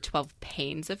called the 12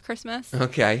 Pains of Christmas.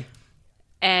 Okay.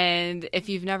 And if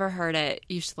you've never heard it,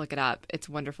 you should look it up. It's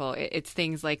wonderful. It's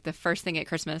things like the first thing at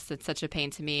Christmas that's such a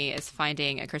pain to me is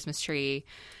finding a Christmas tree,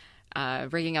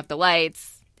 rigging up the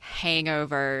lights,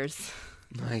 hangovers,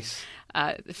 Nice.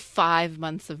 5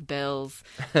 months of bills.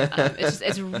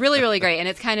 It's really, really great. And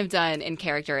it's kind of done in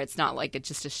character. It's not like it's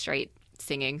just a straight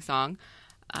singing song.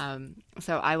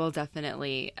 So I will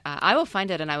definitely, I will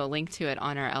find it and I will link to it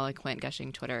on our Eloquent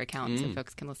Gushing Twitter account so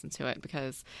folks can listen to it,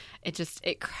 because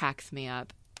it cracks me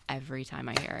up every time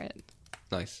I hear it.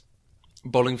 Nice.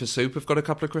 Bowling for Soup have got a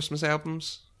couple of Christmas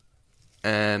albums,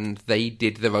 and they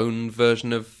did their own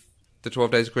version of the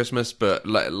 12 Days of Christmas, but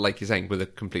like you're saying, with a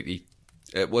completely,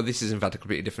 this is in fact a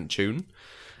completely different tune,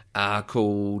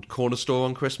 called Corner Store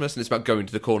on Christmas, and it's about going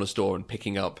to the corner store and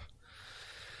picking up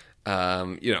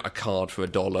a card for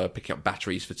 $1, picking up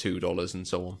batteries for $2, and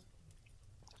so on.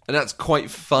 And that's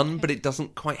quite fun, but it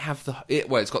doesn't quite have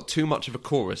it's got too much of a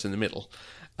chorus in the middle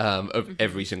of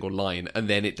every single line, and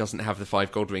then it doesn't have the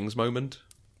 5 gold rings moment.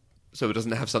 So it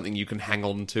doesn't have something you can hang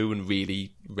on to and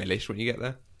really relish when you get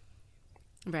there.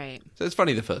 Right. So it's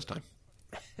funny the first time.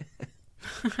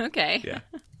 Okay. Yeah.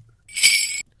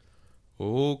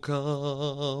 Oh,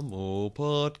 come, oh,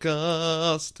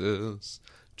 podcasters,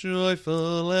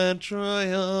 joyful and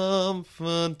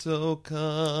triumphant, oh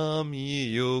come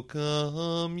ye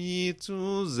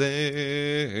to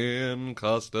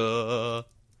Zencaster.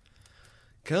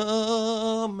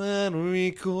 Come and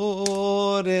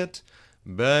record it,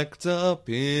 backed up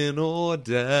in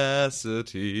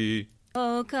Audacity.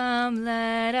 Oh, come,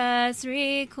 let us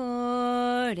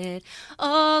record it.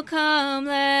 Oh, come,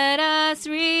 let us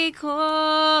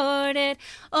record it.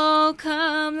 Oh,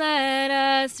 come, let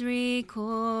us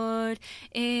record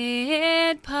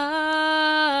it podcast.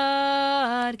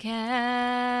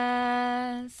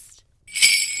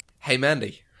 Hey,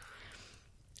 Mandy,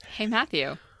 Hey,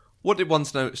 Matthew. what did one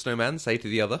snowman say to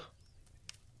the other?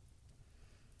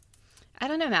 I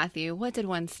don't know, Matthew. What did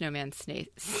one snowman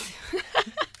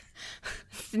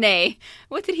snay?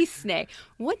 What did he snay?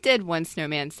 What did one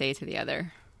snowman say to the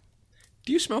other?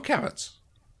 Do you smell carrots?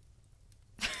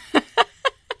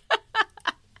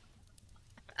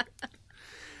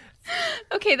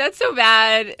 Okay, that's so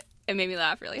bad. It made me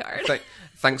laugh really hard.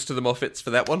 Thanks to the Moffats for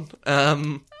that one.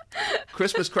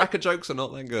 Christmas cracker jokes are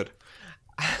not that good.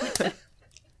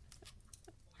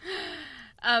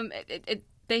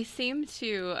 They seem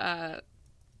to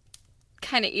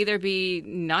kind of either be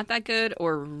not that good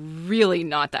or really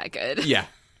not that good. Yeah.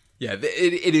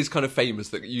 It is kind of famous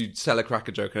that you sell a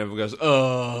cracker joke and everyone goes,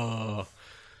 oh.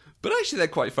 But actually, they're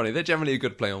quite funny. They're generally a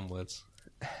good play on words.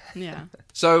 Yeah.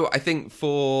 So I think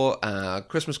for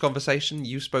Christmas Conversation,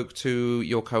 you spoke to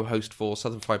your co-host for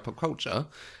Southern Fried Pop Culture,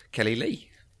 Kelly Lee.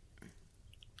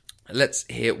 Let's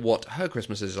hear what her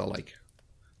Christmases are like.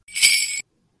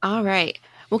 All right.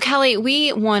 Well, Kelly,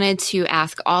 we wanted to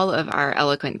ask all of our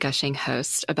eloquent gushing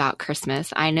hosts about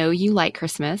Christmas. I know you like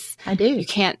Christmas. I do. You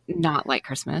can't not like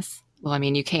Christmas. Well, I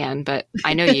mean, you can, but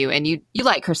I know you, and you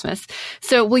like Christmas.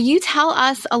 So will you tell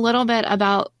us a little bit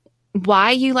about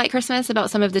why you like Christmas, about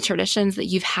some of the traditions that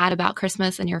you've had about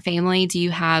Christmas in your family? Do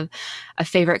you have a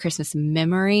favorite Christmas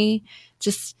memory?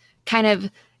 Just kind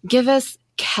of give us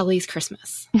Kelly's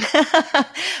Christmas.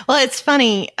 Well, it's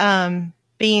funny.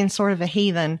 Being sort of a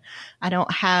heathen, I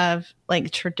don't have like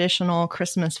traditional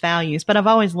Christmas values, but I've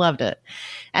always loved it.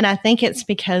 And I think it's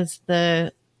because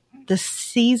the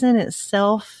season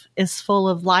itself is full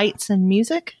of lights and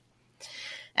music.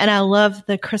 And I love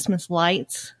the Christmas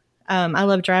lights. I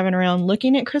love driving around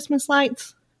looking at Christmas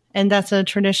lights. And that's a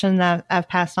tradition that I've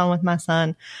passed on with my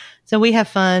son. So we have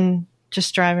fun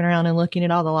just driving around and looking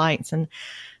at all the lights. And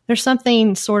there's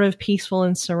something sort of peaceful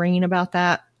and serene about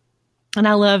that. And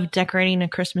I love decorating a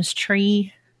Christmas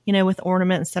tree, with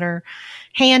ornaments that are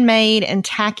handmade and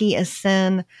tacky as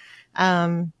sin,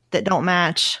 that don't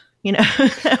match,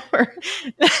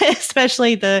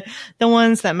 especially the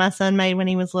ones that my son made when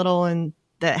he was little and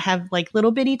that have like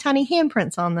little bitty tiny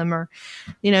handprints on them, or,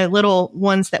 little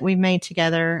ones that we've made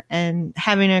together, and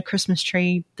having a Christmas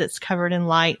tree that's covered in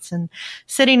lights and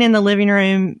sitting in the living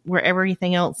room where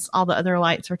everything else, all the other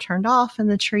lights are turned off and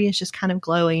the tree is just kind of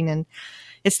glowing. And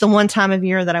it's the one time of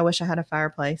year that I wish I had a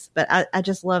fireplace, but I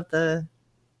just love the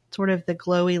sort of the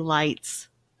glowy lights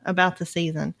about the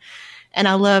season. And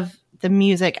I love the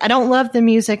music. I don't love the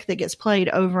music that gets played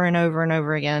over and over and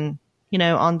over again,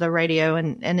 on the radio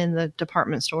and in the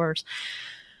department stores.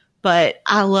 But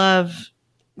I love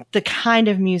the kind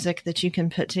of music that you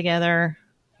can put together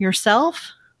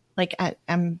yourself. Like I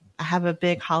have a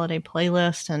big holiday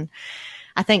playlist, and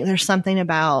I think there's something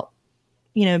about,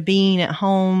 being at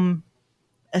home,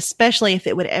 especially if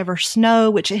it would ever snow,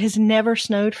 which it has never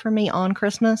snowed for me on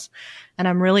Christmas. And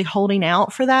I'm really holding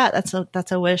out for that.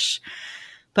 That's a wish.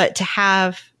 But to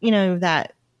have,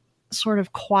 that sort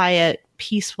of quiet,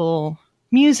 peaceful,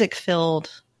 music-filled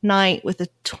night with a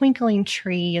twinkling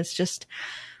tree is just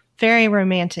very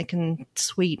romantic and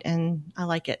sweet, and I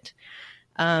like it.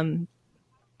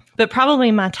 But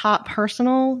probably my top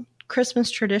personal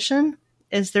Christmas tradition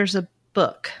is there's a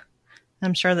book.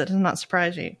 I'm sure that does not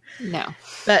surprise you. No.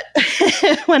 But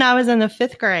when I was in the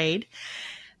 5th grade,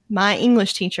 my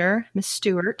English teacher, Miss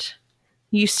Stewart,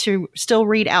 used to still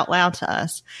read out loud to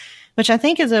us, which I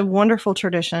think is a wonderful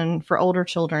tradition for older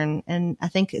children. And I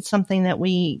think it's something that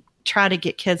we try to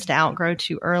get kids to outgrow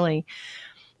too early.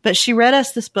 But she read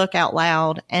us this book out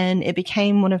loud, and it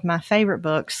became one of my favorite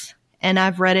books. And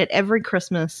I've read it every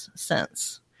Christmas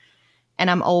since. And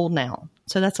I'm old now,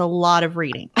 so that's a lot of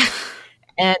reading.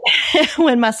 And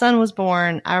when my son was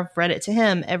born, I've read it to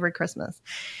him every Christmas.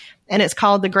 And it's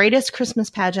called The Greatest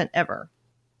Christmas Pageant Ever.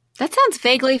 That sounds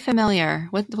vaguely familiar.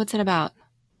 What's it about?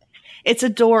 It's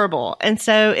adorable. And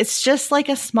so it's just like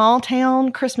a small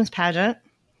town Christmas pageant.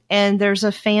 And there's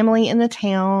a family in the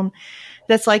town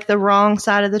that's like the wrong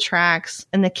side of the tracks.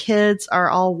 And the kids are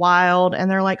all wild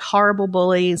and they're like horrible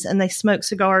bullies, and they smoke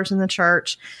cigars in the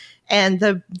church. And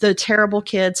the terrible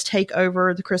kids take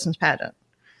over the Christmas pageant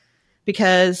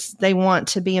because they want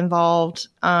to be involved,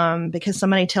 because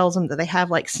somebody tells them that they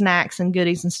have like snacks and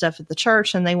goodies and stuff at the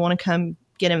church, and they want to come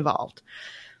get involved.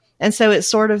 And so it's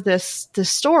sort of this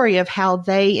story of how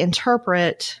they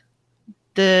interpret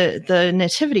the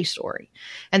nativity story,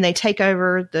 and they take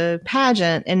over the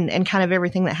pageant and kind of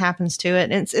everything that happens to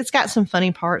it. And it's got some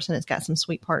funny parts and it's got some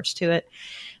sweet parts to it.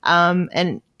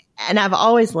 And I've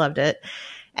always loved it.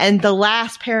 And the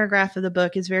last paragraph of the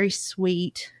book is very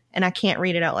sweet, and I can't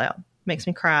read it out loud. It makes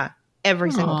me cry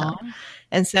every single time.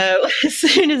 And so as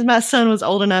soon as my son was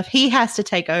old enough, he has to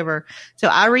take over. So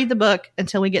I read the book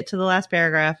until we get to the last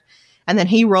paragraph, and then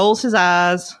he rolls his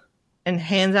eyes and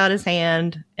hands out his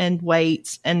hand and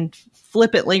waits and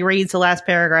flippantly reads the last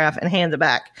paragraph and hands it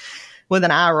back with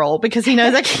an eye roll because he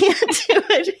knows I can't do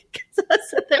it because I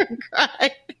sit there and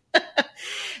cry.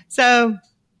 So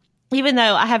even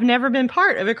though I have never been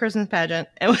part of a Christmas pageant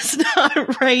and was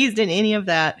not raised in any of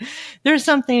that, there's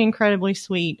something incredibly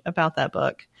sweet about that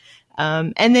book.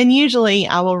 And then usually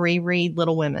I will reread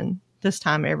Little Women this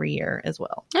time every year as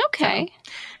well. Okay.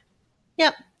 So,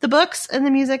 yep. The books and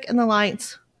the music and the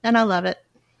lights. And I love it.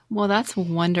 Well, that's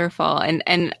wonderful.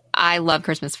 And I love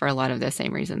Christmas for a lot of those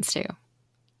same reasons too.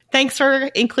 Thanks for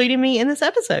including me in this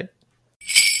episode.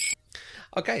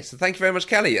 Okay, so thank you very much,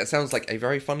 Kelly. It sounds like a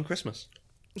very fun Christmas.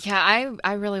 Yeah,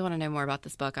 I really want to know more about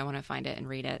this book. I want to find it and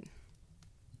read it.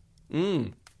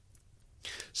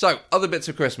 So, other bits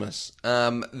of Christmas.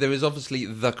 There is obviously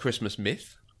the Christmas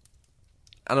myth.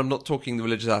 And I'm not talking the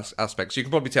religious aspects. You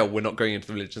can probably tell we're not going into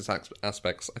the religious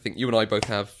aspects. I think you and I both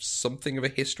have something of a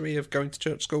history of going to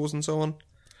church schools and so on.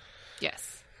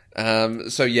 Yes.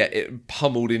 So yeah, it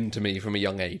pummeled into me from a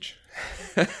young age.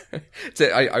 So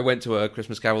I went to a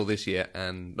Christmas Carol this year,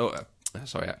 and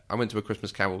I went to a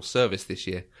Christmas Carol service this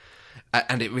year,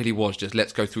 and it really was just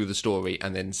let's go through the story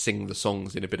and then sing the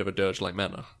songs in a bit of a dirge-like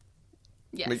manner.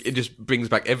 Yes. Like, it just brings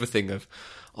back everything of,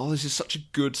 oh, this is such a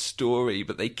good story,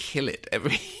 but they kill it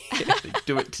every year. They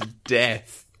do it to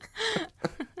death.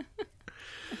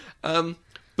 But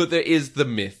there is the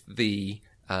myth, the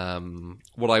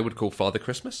what I would call Father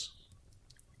Christmas.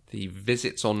 The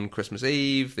visits on Christmas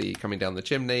Eve, the coming down the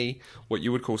chimney, what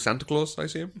you would call Santa Claus, I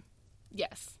assume?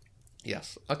 Yes.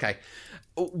 Yes. Okay.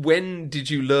 When did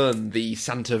you learn the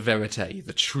Santa Verite,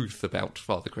 the truth about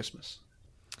Father Christmas?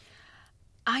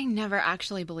 I never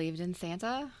actually believed in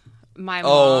Santa. My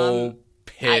mom... Oh,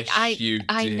 pish, you did.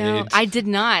 I know. I did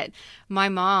not. My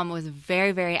mom was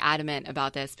very, very adamant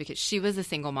about this because she was a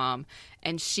single mom,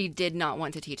 and she did not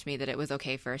want to teach me that it was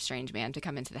okay for a strange man to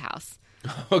come into the house.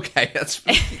 Okay, that's...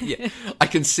 Yeah, I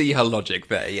can see her logic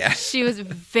there, yeah. She was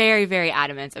very, very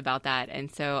adamant about that,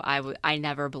 and so I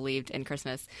never believed in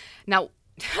Christmas. Now,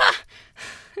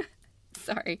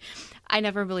 sorry, I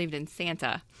never believed in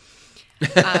Santa.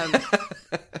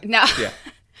 Now, yeah.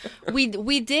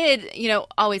 we did,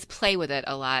 always play with it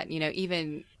a lot.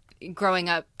 Even growing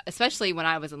up, especially when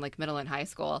I was in like middle and high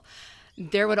school,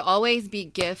 there would always be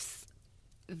gifts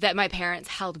that my parents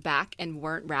held back and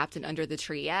weren't wrapped and under the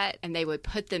tree yet, and they would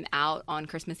put them out on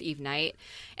Christmas Eve night,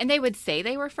 and they would say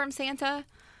they were from Santa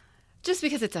just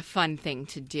because it's a fun thing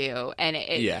to do. And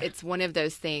it's one of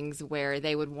those things where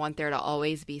they would want there to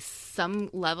always be some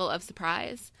level of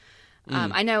surprise.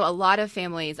 I know a lot of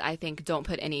families, I think, don't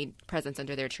put any presents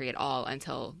under their tree at all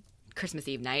until Christmas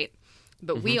Eve night.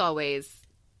 But we always,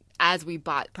 as we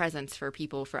bought presents for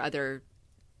people, for other,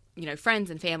 friends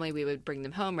and family, we would bring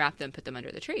them home, wrap them, put them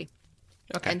under the tree.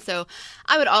 Okay. And so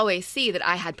I would always see that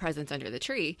I had presents under the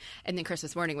tree, and then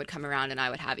Christmas morning would come around and I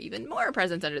would have even more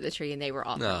presents under the tree, and they were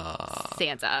all from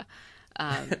Santa.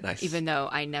 Nice. Even though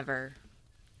I never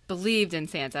believed in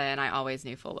Santa, and I always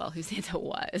knew full well who Santa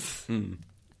was.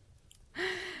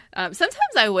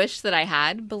 Sometimes I wish that I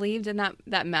had believed in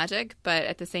that magic, but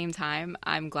at the same time,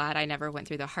 I'm glad I never went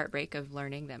through the heartbreak of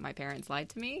learning that my parents lied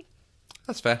to me.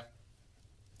 That's fair.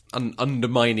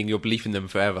 Undermining your belief in them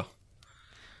forever.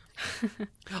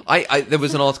 There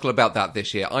was an article about that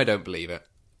this year. I don't believe it.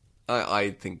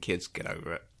 I think kids get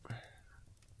over it.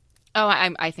 Oh,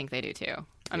 I think they do too.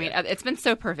 I mean, it's been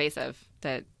so pervasive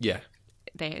that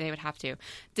they would have to.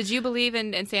 Did you believe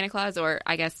in Santa Claus, or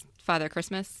I guess Father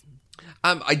Christmas?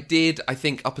 I did, I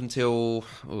think, up until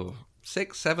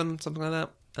 6, 7, something like that.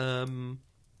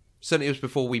 Certainly it was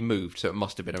before we moved, so it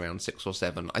must have been around 6 or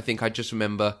 7. I think I just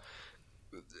remember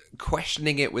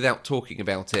questioning it without talking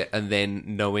about it, and then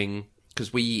knowing,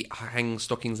 because we hang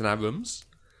stockings in our rooms,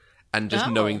 and just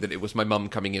knowing that it was my mum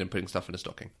coming in and putting stuff in a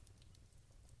stocking.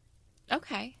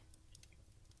 Okay.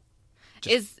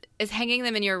 Is hanging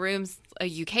them in your rooms a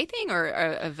UK thing or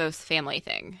a Vos family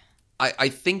thing? I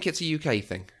think it's a UK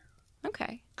thing.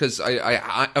 Okay. Because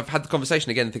I've had the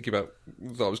conversation again, thinking about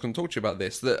that I was going to talk to you about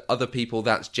this, that other people,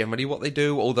 that's generally what they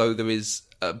do, although there is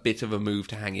a bit of a move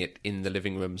to hang it in the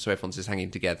living room, so everyone's just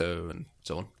hanging together and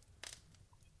so on.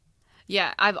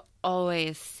 Yeah, I've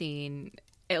always seen,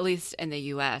 at least in the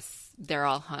US, they're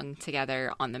all hung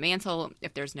together on the mantle.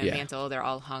 If there's no mantle, they're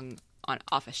all hung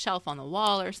off a shelf on the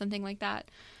wall or something like that.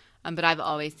 But I've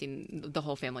always seen the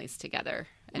whole families together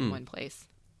in one place.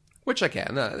 Which I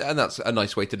can, and that's a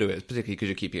nice way to do it, particularly because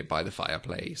you're keeping it by the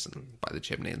fireplace and by the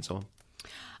chimney and so on.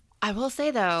 I will say,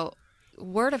 though,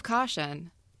 word of caution,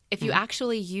 if you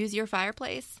actually use your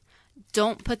fireplace,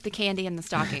 don't put the candy in the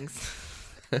stockings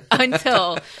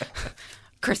until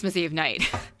Christmas Eve night.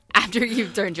 after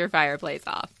you've turned your fireplace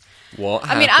off. What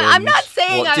I mean, happened? I'm not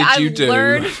saying What did you I've do?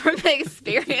 learned from the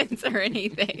experience or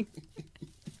anything.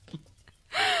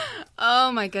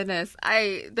 Oh my goodness.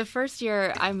 The first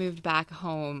year I moved back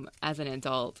home as an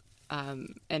adult,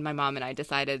 and my mom and I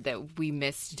decided that we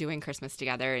missed doing Christmas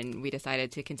together, and we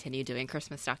decided to continue doing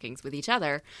Christmas stockings with each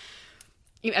other.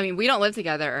 I mean, we don't live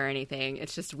together or anything.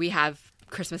 It's just we have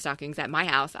Christmas stockings at my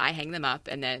house. I hang them up,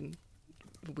 and then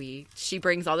she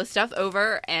brings all the stuff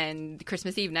over, and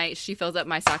Christmas Eve night she fills up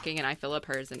my stocking and I fill up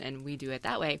hers, and we do it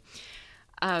that way.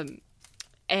 And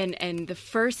the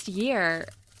first year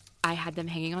I had them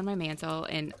hanging on my mantle,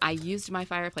 and I used my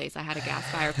fireplace. I had a gas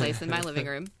fireplace in my living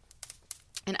room,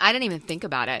 and I didn't even think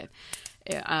about it.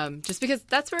 Just because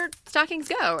that's where stockings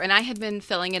go. And I had been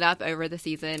filling it up over the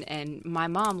season, and my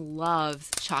mom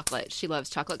loves chocolate. She loves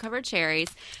chocolate-covered cherries,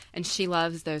 and she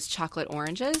loves those chocolate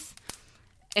oranges.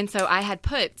 And so I had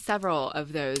put several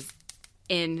of those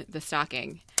in the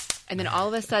stocking. And then all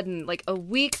of a sudden, like a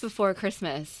week before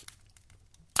Christmas,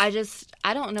 I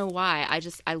don't know why.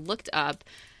 I looked up,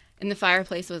 and the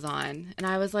fireplace was on, and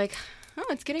I was like, oh,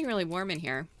 it's getting really warm in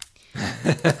here.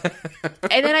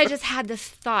 And then I just had this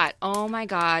thought, oh my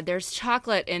God, there's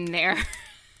chocolate in there.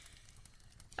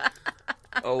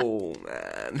 Oh,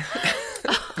 man.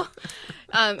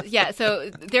 Yeah, so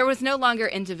there was no longer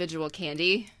individual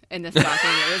candy in the stocking.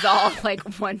 It was all like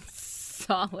one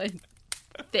solid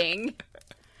thing.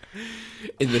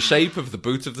 In the shape of the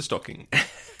boot of the stocking.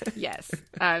 Yes.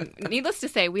 Needless to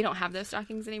say, we don't have those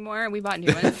stockings anymore. We bought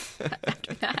new ones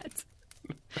after that.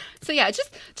 So yeah,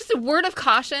 just a word of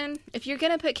caution. If you're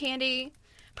going to put candy,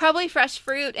 probably fresh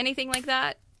fruit, anything like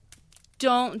that,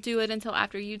 don't do it until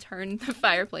after you turn the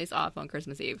fireplace off on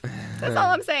Christmas Eve. That's all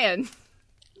I'm saying.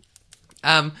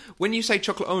 When you say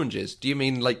chocolate oranges, do you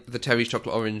mean like the Terry's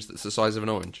chocolate orange that's the size of an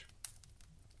orange?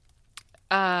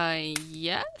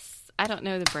 Yes. I don't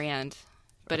know the brand,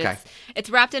 but Okay. it's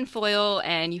wrapped in foil,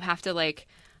 and you have to like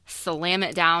slam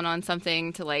it down on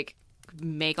something to like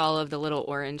make all of the little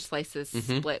orange slices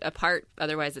split apart.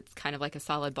 Otherwise, it's kind of like a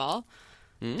solid ball.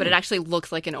 But it actually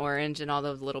looks like an orange, and all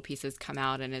those little pieces come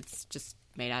out, and it's just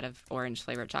made out of orange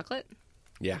flavored chocolate.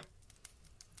 Yeah.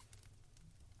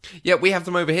 Yeah, we have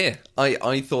them over here.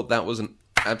 I thought that was an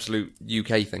absolute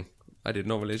UK thing. I did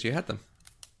not realize you had them.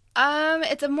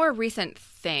 It's a more recent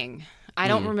thing. I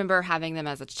don't remember having them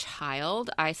as a child.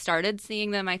 I started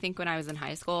seeing them, I think, when I was in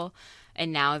high school,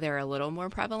 and now they're a little more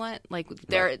prevalent. Like,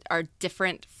 there are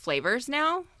different flavors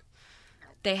now.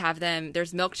 They have them,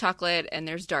 there's milk chocolate and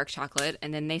there's dark chocolate,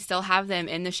 and then they still have them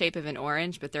in the shape of an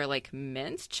orange, but they're like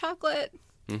mint chocolate.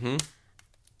 Mm-hmm.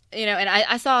 You know, and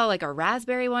I saw like a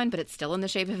raspberry one, but it's still in the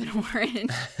shape of an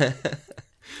orange.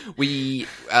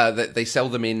 They sell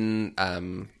them in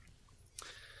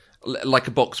like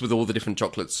a box with all the different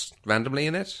chocolates randomly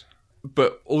in it.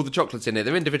 But all the chocolates in it,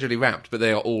 they're individually wrapped, but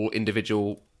they are all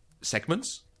individual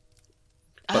segments.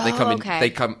 But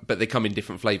they come in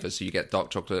different flavors. So you get dark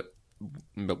chocolate,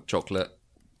 milk chocolate,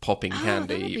 popping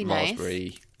candy, raspberry.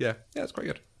 Nice. Yeah, it's quite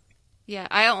good. Yeah,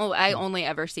 I only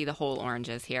ever see the whole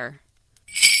oranges here.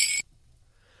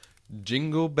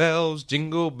 Jingle bells,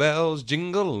 jingle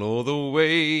all the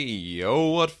way.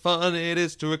 Oh, what fun it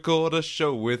is to record a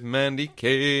show with Mandy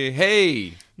Kay.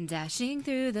 Hey! Dashing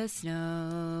through the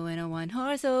snow in a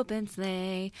one-horse open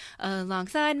sleigh,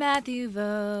 alongside Matthew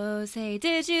Vose. Hey,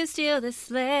 did you steal the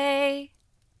sleigh?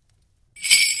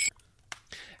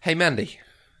 Hey, Mandy.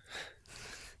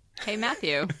 Hey,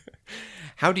 Matthew.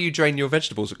 How do you drain your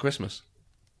vegetables at Christmas?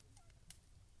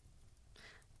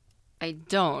 I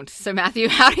don't. So, Matthew,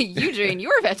 how do you drain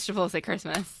your vegetables at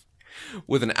Christmas?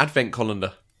 With an advent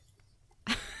calendar.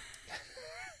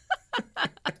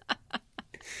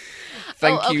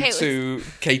 Thank you to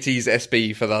Katie's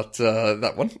SB for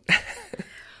that one.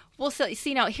 Well, so,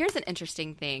 see, now, here's an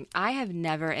interesting thing. I have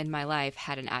never in my life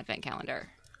had an advent calendar.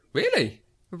 Really?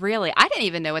 Really? I didn't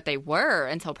even know what they were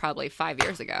until probably 5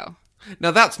 years ago.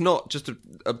 Now, that's not just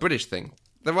a British thing.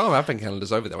 There are advent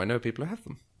calendars over there. I know people who have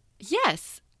them.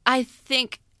 Yes. I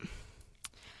think...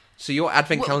 So you're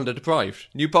advent calendar deprived.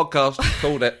 New podcast,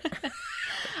 called it.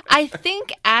 I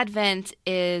think Advent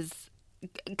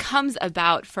comes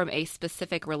about from a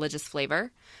specific religious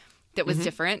flavor that was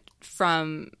different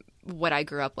from what I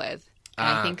grew up with. And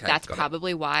I think that's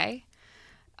probably why.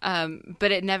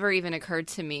 But it never even occurred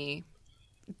to me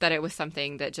that it was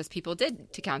something that just people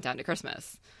did to count down to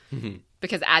Christmas.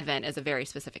 Because Advent is a very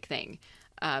specific thing.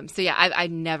 So yeah, I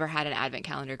never had an Advent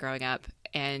calendar growing up.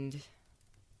 And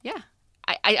yeah,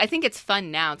 I think it's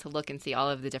fun now to look and see all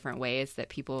of the different ways that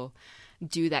people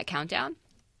do that countdown.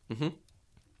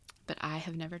 But I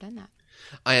have never done that.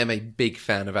 I am a big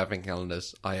fan of advent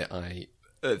calendars. I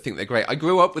think they're great. I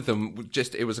grew up with them.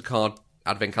 It was a card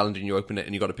advent calendar, and you open it,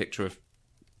 and you got a picture of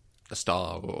a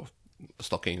star or a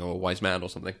stocking or a wise man or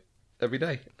something every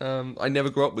day. I never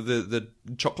grew up with the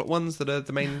chocolate ones that are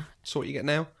the main sort you get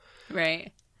now.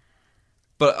 Right.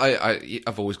 But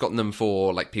I've always gotten them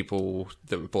for like people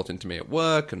that report into me at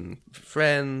work and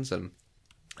friends. And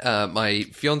my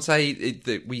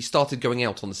fiance, we started going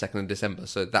out on the 2nd of December.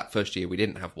 So that first year we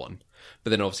didn't have one.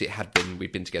 But then obviously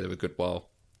we'd been together a good while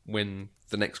when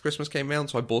the next Christmas came around.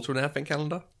 So I bought her an advent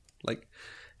calendar. Like,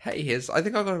 hey, I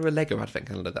think I got her a Lego advent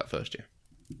calendar that first year.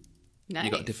 Nice.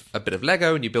 You got a bit of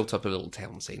Lego and you built up a little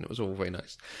town scene. It was all very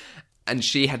nice. And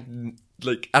she had,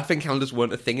 like, advent calendars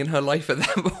weren't a thing in her life at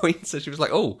that point. So she was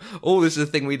like, oh, this is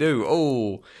a thing we do.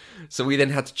 Oh. So we then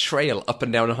had to trail up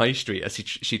and down a high street as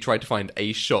she tried to find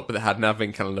a shop that had an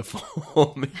advent calendar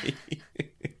for me.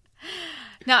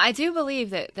 Now, I do believe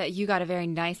that you got a very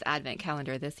nice advent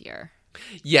calendar this year.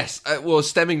 Yes, well,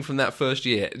 stemming from that first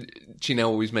year, she now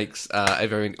always makes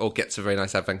gets a very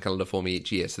nice advent calendar for me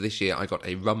each year. So this year I got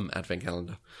a rum advent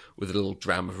calendar with a little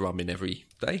dram of rum in every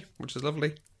day, which is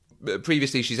lovely.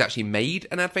 Previously, she's actually made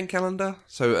an advent calendar,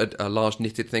 so a large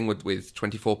knitted thing with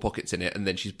 24 pockets in it, and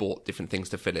then she's bought different things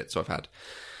to fill it. So I've had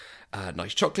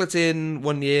nice chocolate in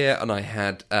one year, and I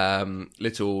had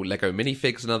little Lego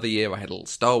minifigs another year. I had little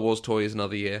Star Wars toys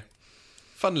another year.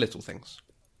 Fun little things.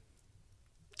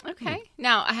 Okay.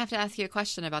 Now, I have to ask you a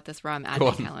question about this rum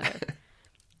advent calendar.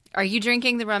 Are you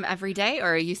drinking the rum every day,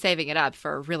 or are you saving it up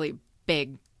for a really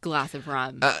big glass of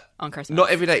rum on Christmas? Not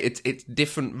every day. It's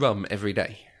different rum every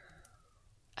day.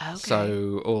 Okay.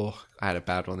 So, I had a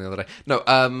bad one the other day.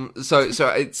 No, so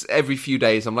it's every few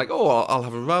days I'm like, I'll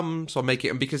have a rum, so I'll make it,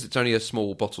 and because it's only a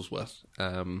small bottle's worth,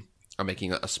 I'm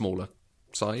making a smaller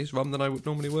size rum than I would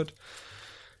normally would.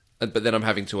 But then I'm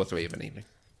having 2 or 3 of an evening.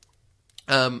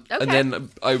 Okay. And then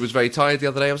I was very tired the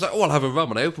other day. I was like, I'll have a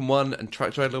rum. And I opened one and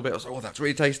tried a little bit. I was like, that's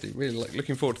really tasty. Really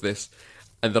looking forward to this.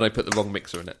 And then I put the wrong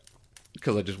mixer in it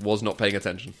because I just was not paying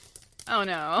attention. Oh,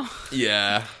 no.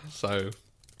 Yeah. So,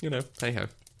 hey-ho.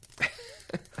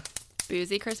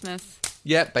 Boozy Christmas.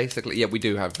 Yeah, basically. Yeah, we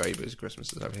do have very boozy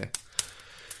Christmases over here.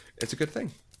 It's a good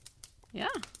thing. Yeah.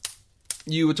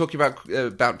 You were talking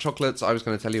about chocolates. I was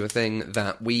going to tell you a thing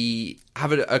that we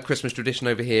have a Christmas tradition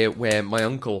over here where my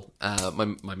uncle,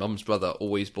 my mum's brother,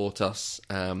 always bought us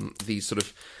these sort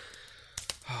of,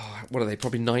 what are they,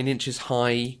 probably 9 inches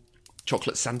high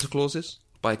chocolate Santa Clauses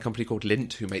by a company called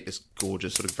Lindt, who make this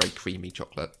gorgeous sort of very creamy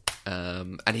chocolate.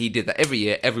 And he did that every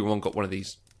year. Everyone got one of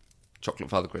these chocolate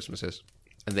Father Christmases.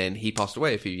 And then he passed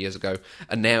away a few years ago,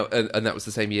 and now, and that was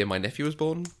the same year my nephew was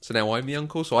born. So now I'm the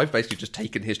uncle. So I've basically just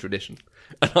taken his tradition,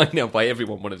 and I now buy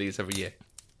everyone one of these every year.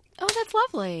 Oh, that's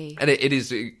lovely. And it is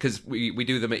because we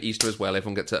do them at Easter as well.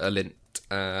 Everyone gets a Lindt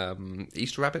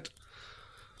Easter rabbit.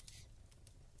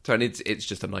 So and it's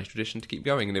just a nice tradition to keep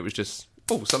going. And it was just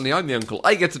suddenly I'm the uncle.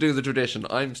 I get to do the tradition.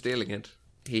 I'm stealing it.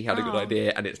 He had a good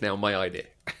idea, and it's now my idea.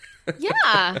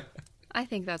 Yeah, I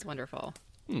think that's wonderful.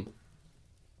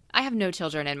 I have no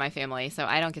children in my family, so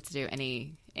I don't get to do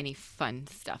any fun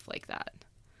stuff like that.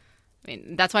 I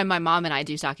mean, that's why my mom and I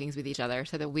do stockings with each other,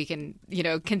 so that we can,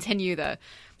 continue the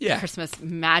Christmas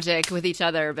magic with each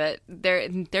other. But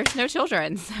there's no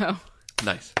children, so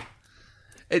nice.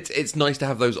 It's nice to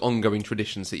have those ongoing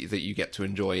traditions that you get to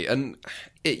enjoy, and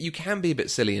you can be a bit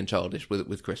silly and childish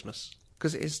with Christmas.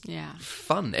 Because it is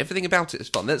fun. Everything about it is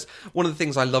fun. That's one of the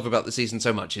things I love about the season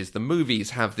so much is the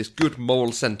movies have this good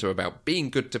moral centre about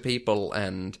being good to people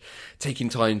and taking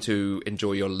time to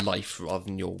enjoy your life rather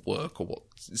than your work or what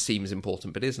seems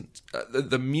important but isn't.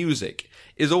 The music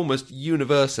is almost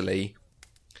universally,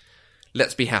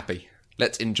 let's be happy.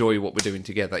 Let's enjoy what we're doing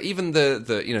together. Even the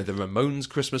Ramones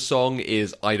Christmas song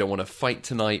is I Don't Want to Fight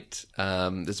Tonight.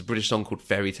 There's a British song called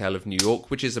Fairy Tale of New York,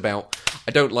 which is about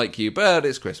I don't like you, but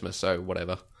it's Christmas, so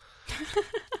whatever.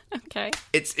 Okay.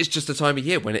 It's just a time of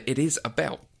year when it is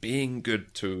about being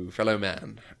good to fellow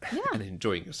man and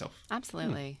enjoying yourself.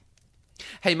 Absolutely.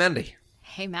 Hey, Mandy.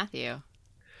 Hey, Matthew.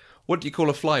 What do you call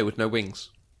a fly with no wings?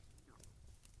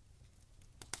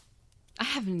 I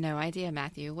have no idea,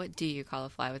 Matthew. What do you call a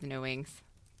fly with no wings?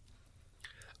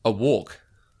 A walk.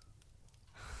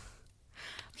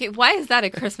 Okay, why is that a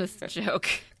Christmas joke?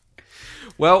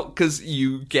 Well, because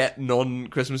you get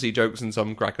non-Christmassy jokes in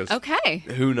some crackers. Okay.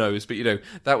 Who knows? But,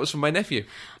 that was from my nephew.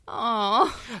 Aww.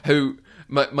 Who,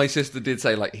 my sister did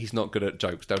say, he's not good at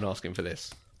jokes. Don't ask him for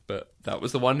this. But that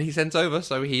was the one he sent over,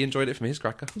 so he enjoyed it from his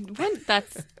cracker.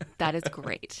 That is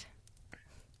great.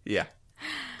 Yeah.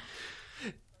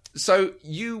 So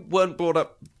you weren't brought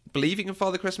up believing in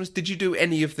Father Christmas. Did you do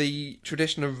any of the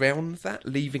tradition around that,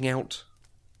 leaving out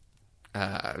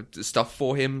stuff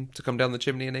for him to come down the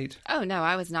chimney and eat? Oh, no,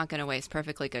 I was not going to waste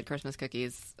perfectly good Christmas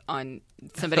cookies on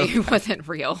somebody who wasn't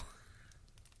real.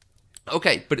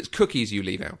 Okay, but it's cookies you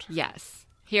leave out. Yes.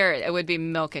 Here, it would be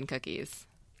milk and cookies.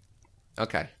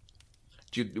 Okay.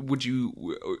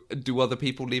 Do other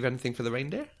people leave anything for the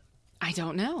reindeer? I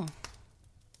don't know.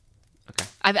 Okay.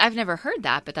 I've never heard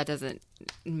that, but that doesn't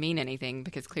mean anything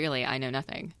because clearly I know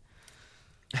nothing.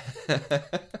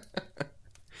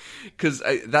 Because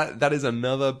that is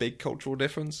another big cultural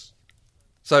difference.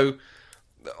 So,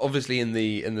 obviously, in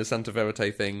the Santa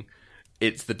Verite thing,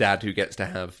 it's the dad who gets to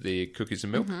have the cookies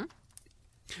and milk. Mm-hmm.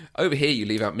 Over here, you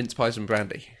leave out mince pies and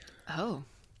brandy. Oh.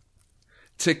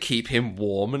 To keep him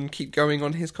warm and keep going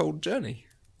on his cold journey.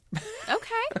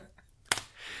 Okay.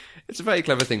 It's a very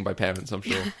clever thing by parents, I'm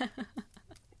sure.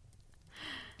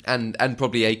 and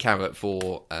probably a carrot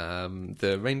for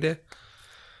the reindeer.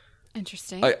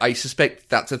 Interesting. I suspect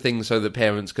that's a thing so that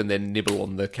parents can then nibble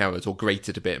on the carrot or grate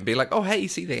it a bit and be like, oh, hey,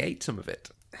 see, they ate some of it.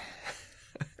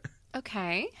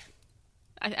 Okay.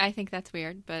 I think that's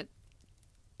weird, but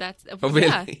that's... Oh, really?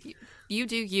 Yeah, you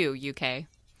do you, UK.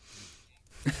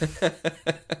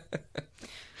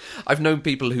 I've known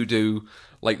people who do,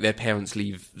 like, their parents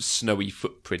leave snowy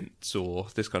footprints or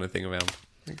this kind of thing around.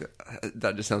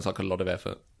 That just sounds like a lot of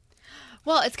effort.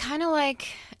 Well, it's kind of like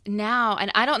now,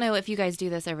 and I don't know if you guys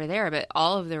do this over there, but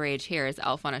all of the rage here is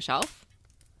Elf on a Shelf.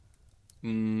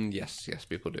 Yes,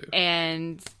 people do.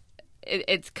 And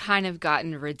it's kind of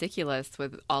gotten ridiculous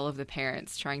with all of the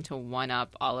parents trying to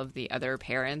one-up all of the other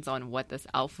parents on what this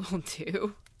elf will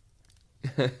do.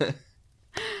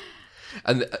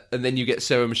 And then you get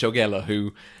Sarah Michelle Gellar,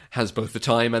 who has both the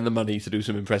time and the money to do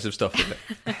some impressive stuff with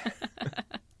it.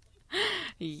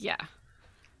 Yeah.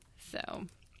 So,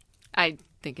 I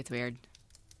think it's weird.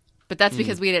 But that's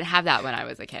because we didn't have that when I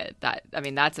was a kid.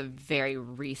 That's a very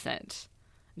recent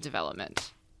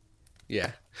development.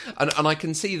 Yeah. And I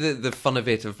can see the fun of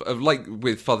it, of like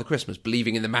with Father Christmas,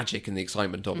 believing in the magic and the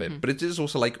excitement of it. But it is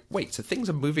also like, wait, so things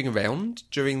are moving around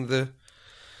during the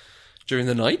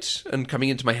night and coming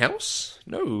into my house?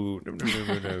 No.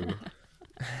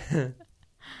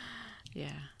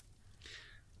 Yeah.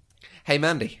 Hey,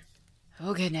 Mandy.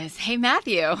 Oh, goodness. Hey,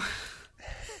 Matthew.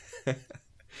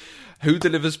 Who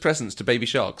delivers presents to baby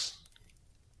sharks?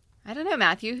 I don't know,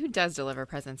 Matthew. Who does deliver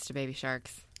presents to baby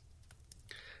sharks?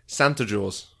 Santa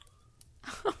Jaws.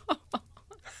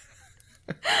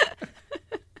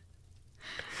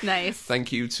 Nice.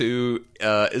 Thank you to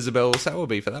Isabel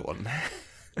Sowerby for that one.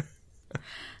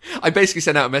 I basically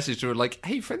sent out a message to her like,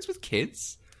 hey, friends with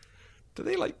kids? Do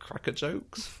they like cracker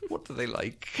jokes? What do they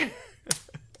like?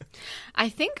 I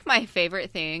think my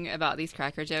favorite thing about these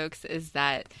cracker jokes is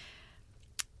that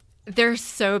they're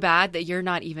so bad that you're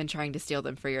not even trying to steal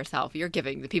them for yourself. You're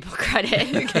giving the people credit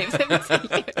who gave them to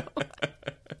you.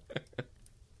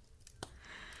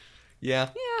 Yeah.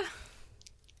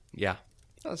 Yeah,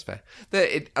 that's fair.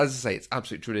 As I say, it's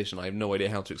absolute tradition. I have no idea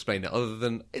how to explain it other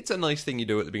than it's a nice thing you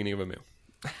do at the beginning of a meal.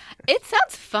 It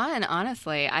sounds fun,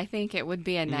 honestly. I think it would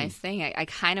be a nice thing. I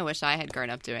kind of wish I had grown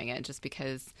up doing it just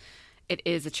because it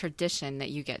is a tradition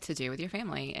that you get to do with your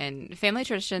family. And family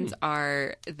traditions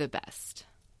are the best.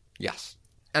 Yes.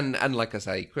 And like I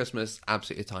say, Christmas,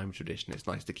 absolutely a time tradition. It's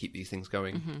nice to keep these things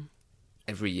going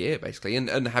every year, basically.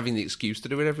 And having the excuse to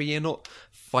do it every year, not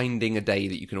finding a day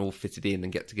that you can all fit it in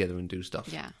and get together and do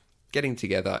stuff. Yeah. Getting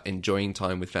together, enjoying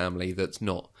time with family that's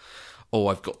not, oh,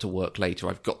 I've got to work later,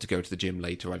 I've got to go to the gym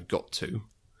later, I've got to.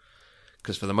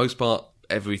 Because for the most part,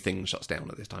 everything shuts down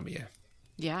at this time of year.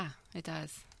 Yeah, it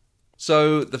does.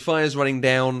 So the fire's running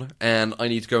down, and I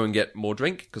need to go and get more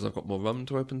drink because I've got more rum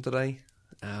to open today.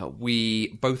 We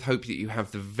both hope that you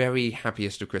have the very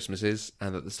happiest of Christmases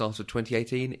and that the start of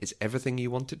 2018 is everything you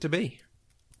want it to be.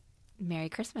 Merry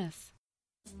Christmas.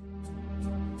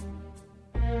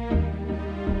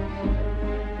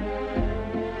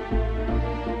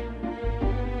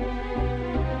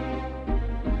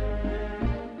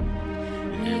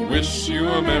 We wish you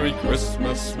a Merry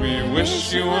Christmas, we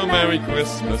wish you a Merry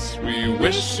Christmas, we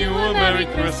wish you a Merry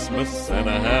Christmas and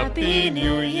a Happy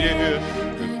New Year.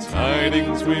 Good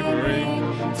tidings we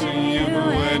bring to you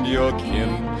and your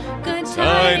kin. Good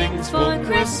tidings for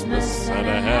Christmas and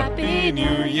a Happy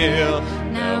New Year.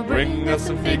 Now bring us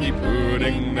some figgy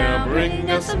pudding, now bring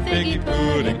us some figgy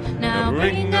pudding, now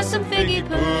bring us some figgy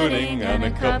pudding and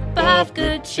a cup of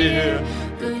good cheer.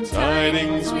 Good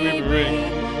tidings we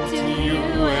bring to you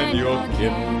and your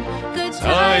kin. Good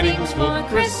tidings for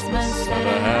Christmas and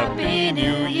a Happy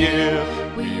New Year.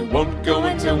 We won't go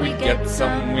until we get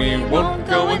some, we won't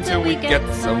go until we get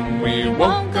some, we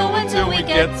won't go until we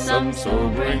get some, so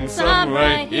bring some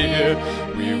right here.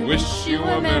 We wish you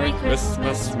a Merry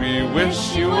Christmas, we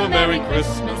wish you a Merry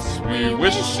Christmas, we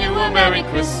wish you a Merry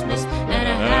Christmas,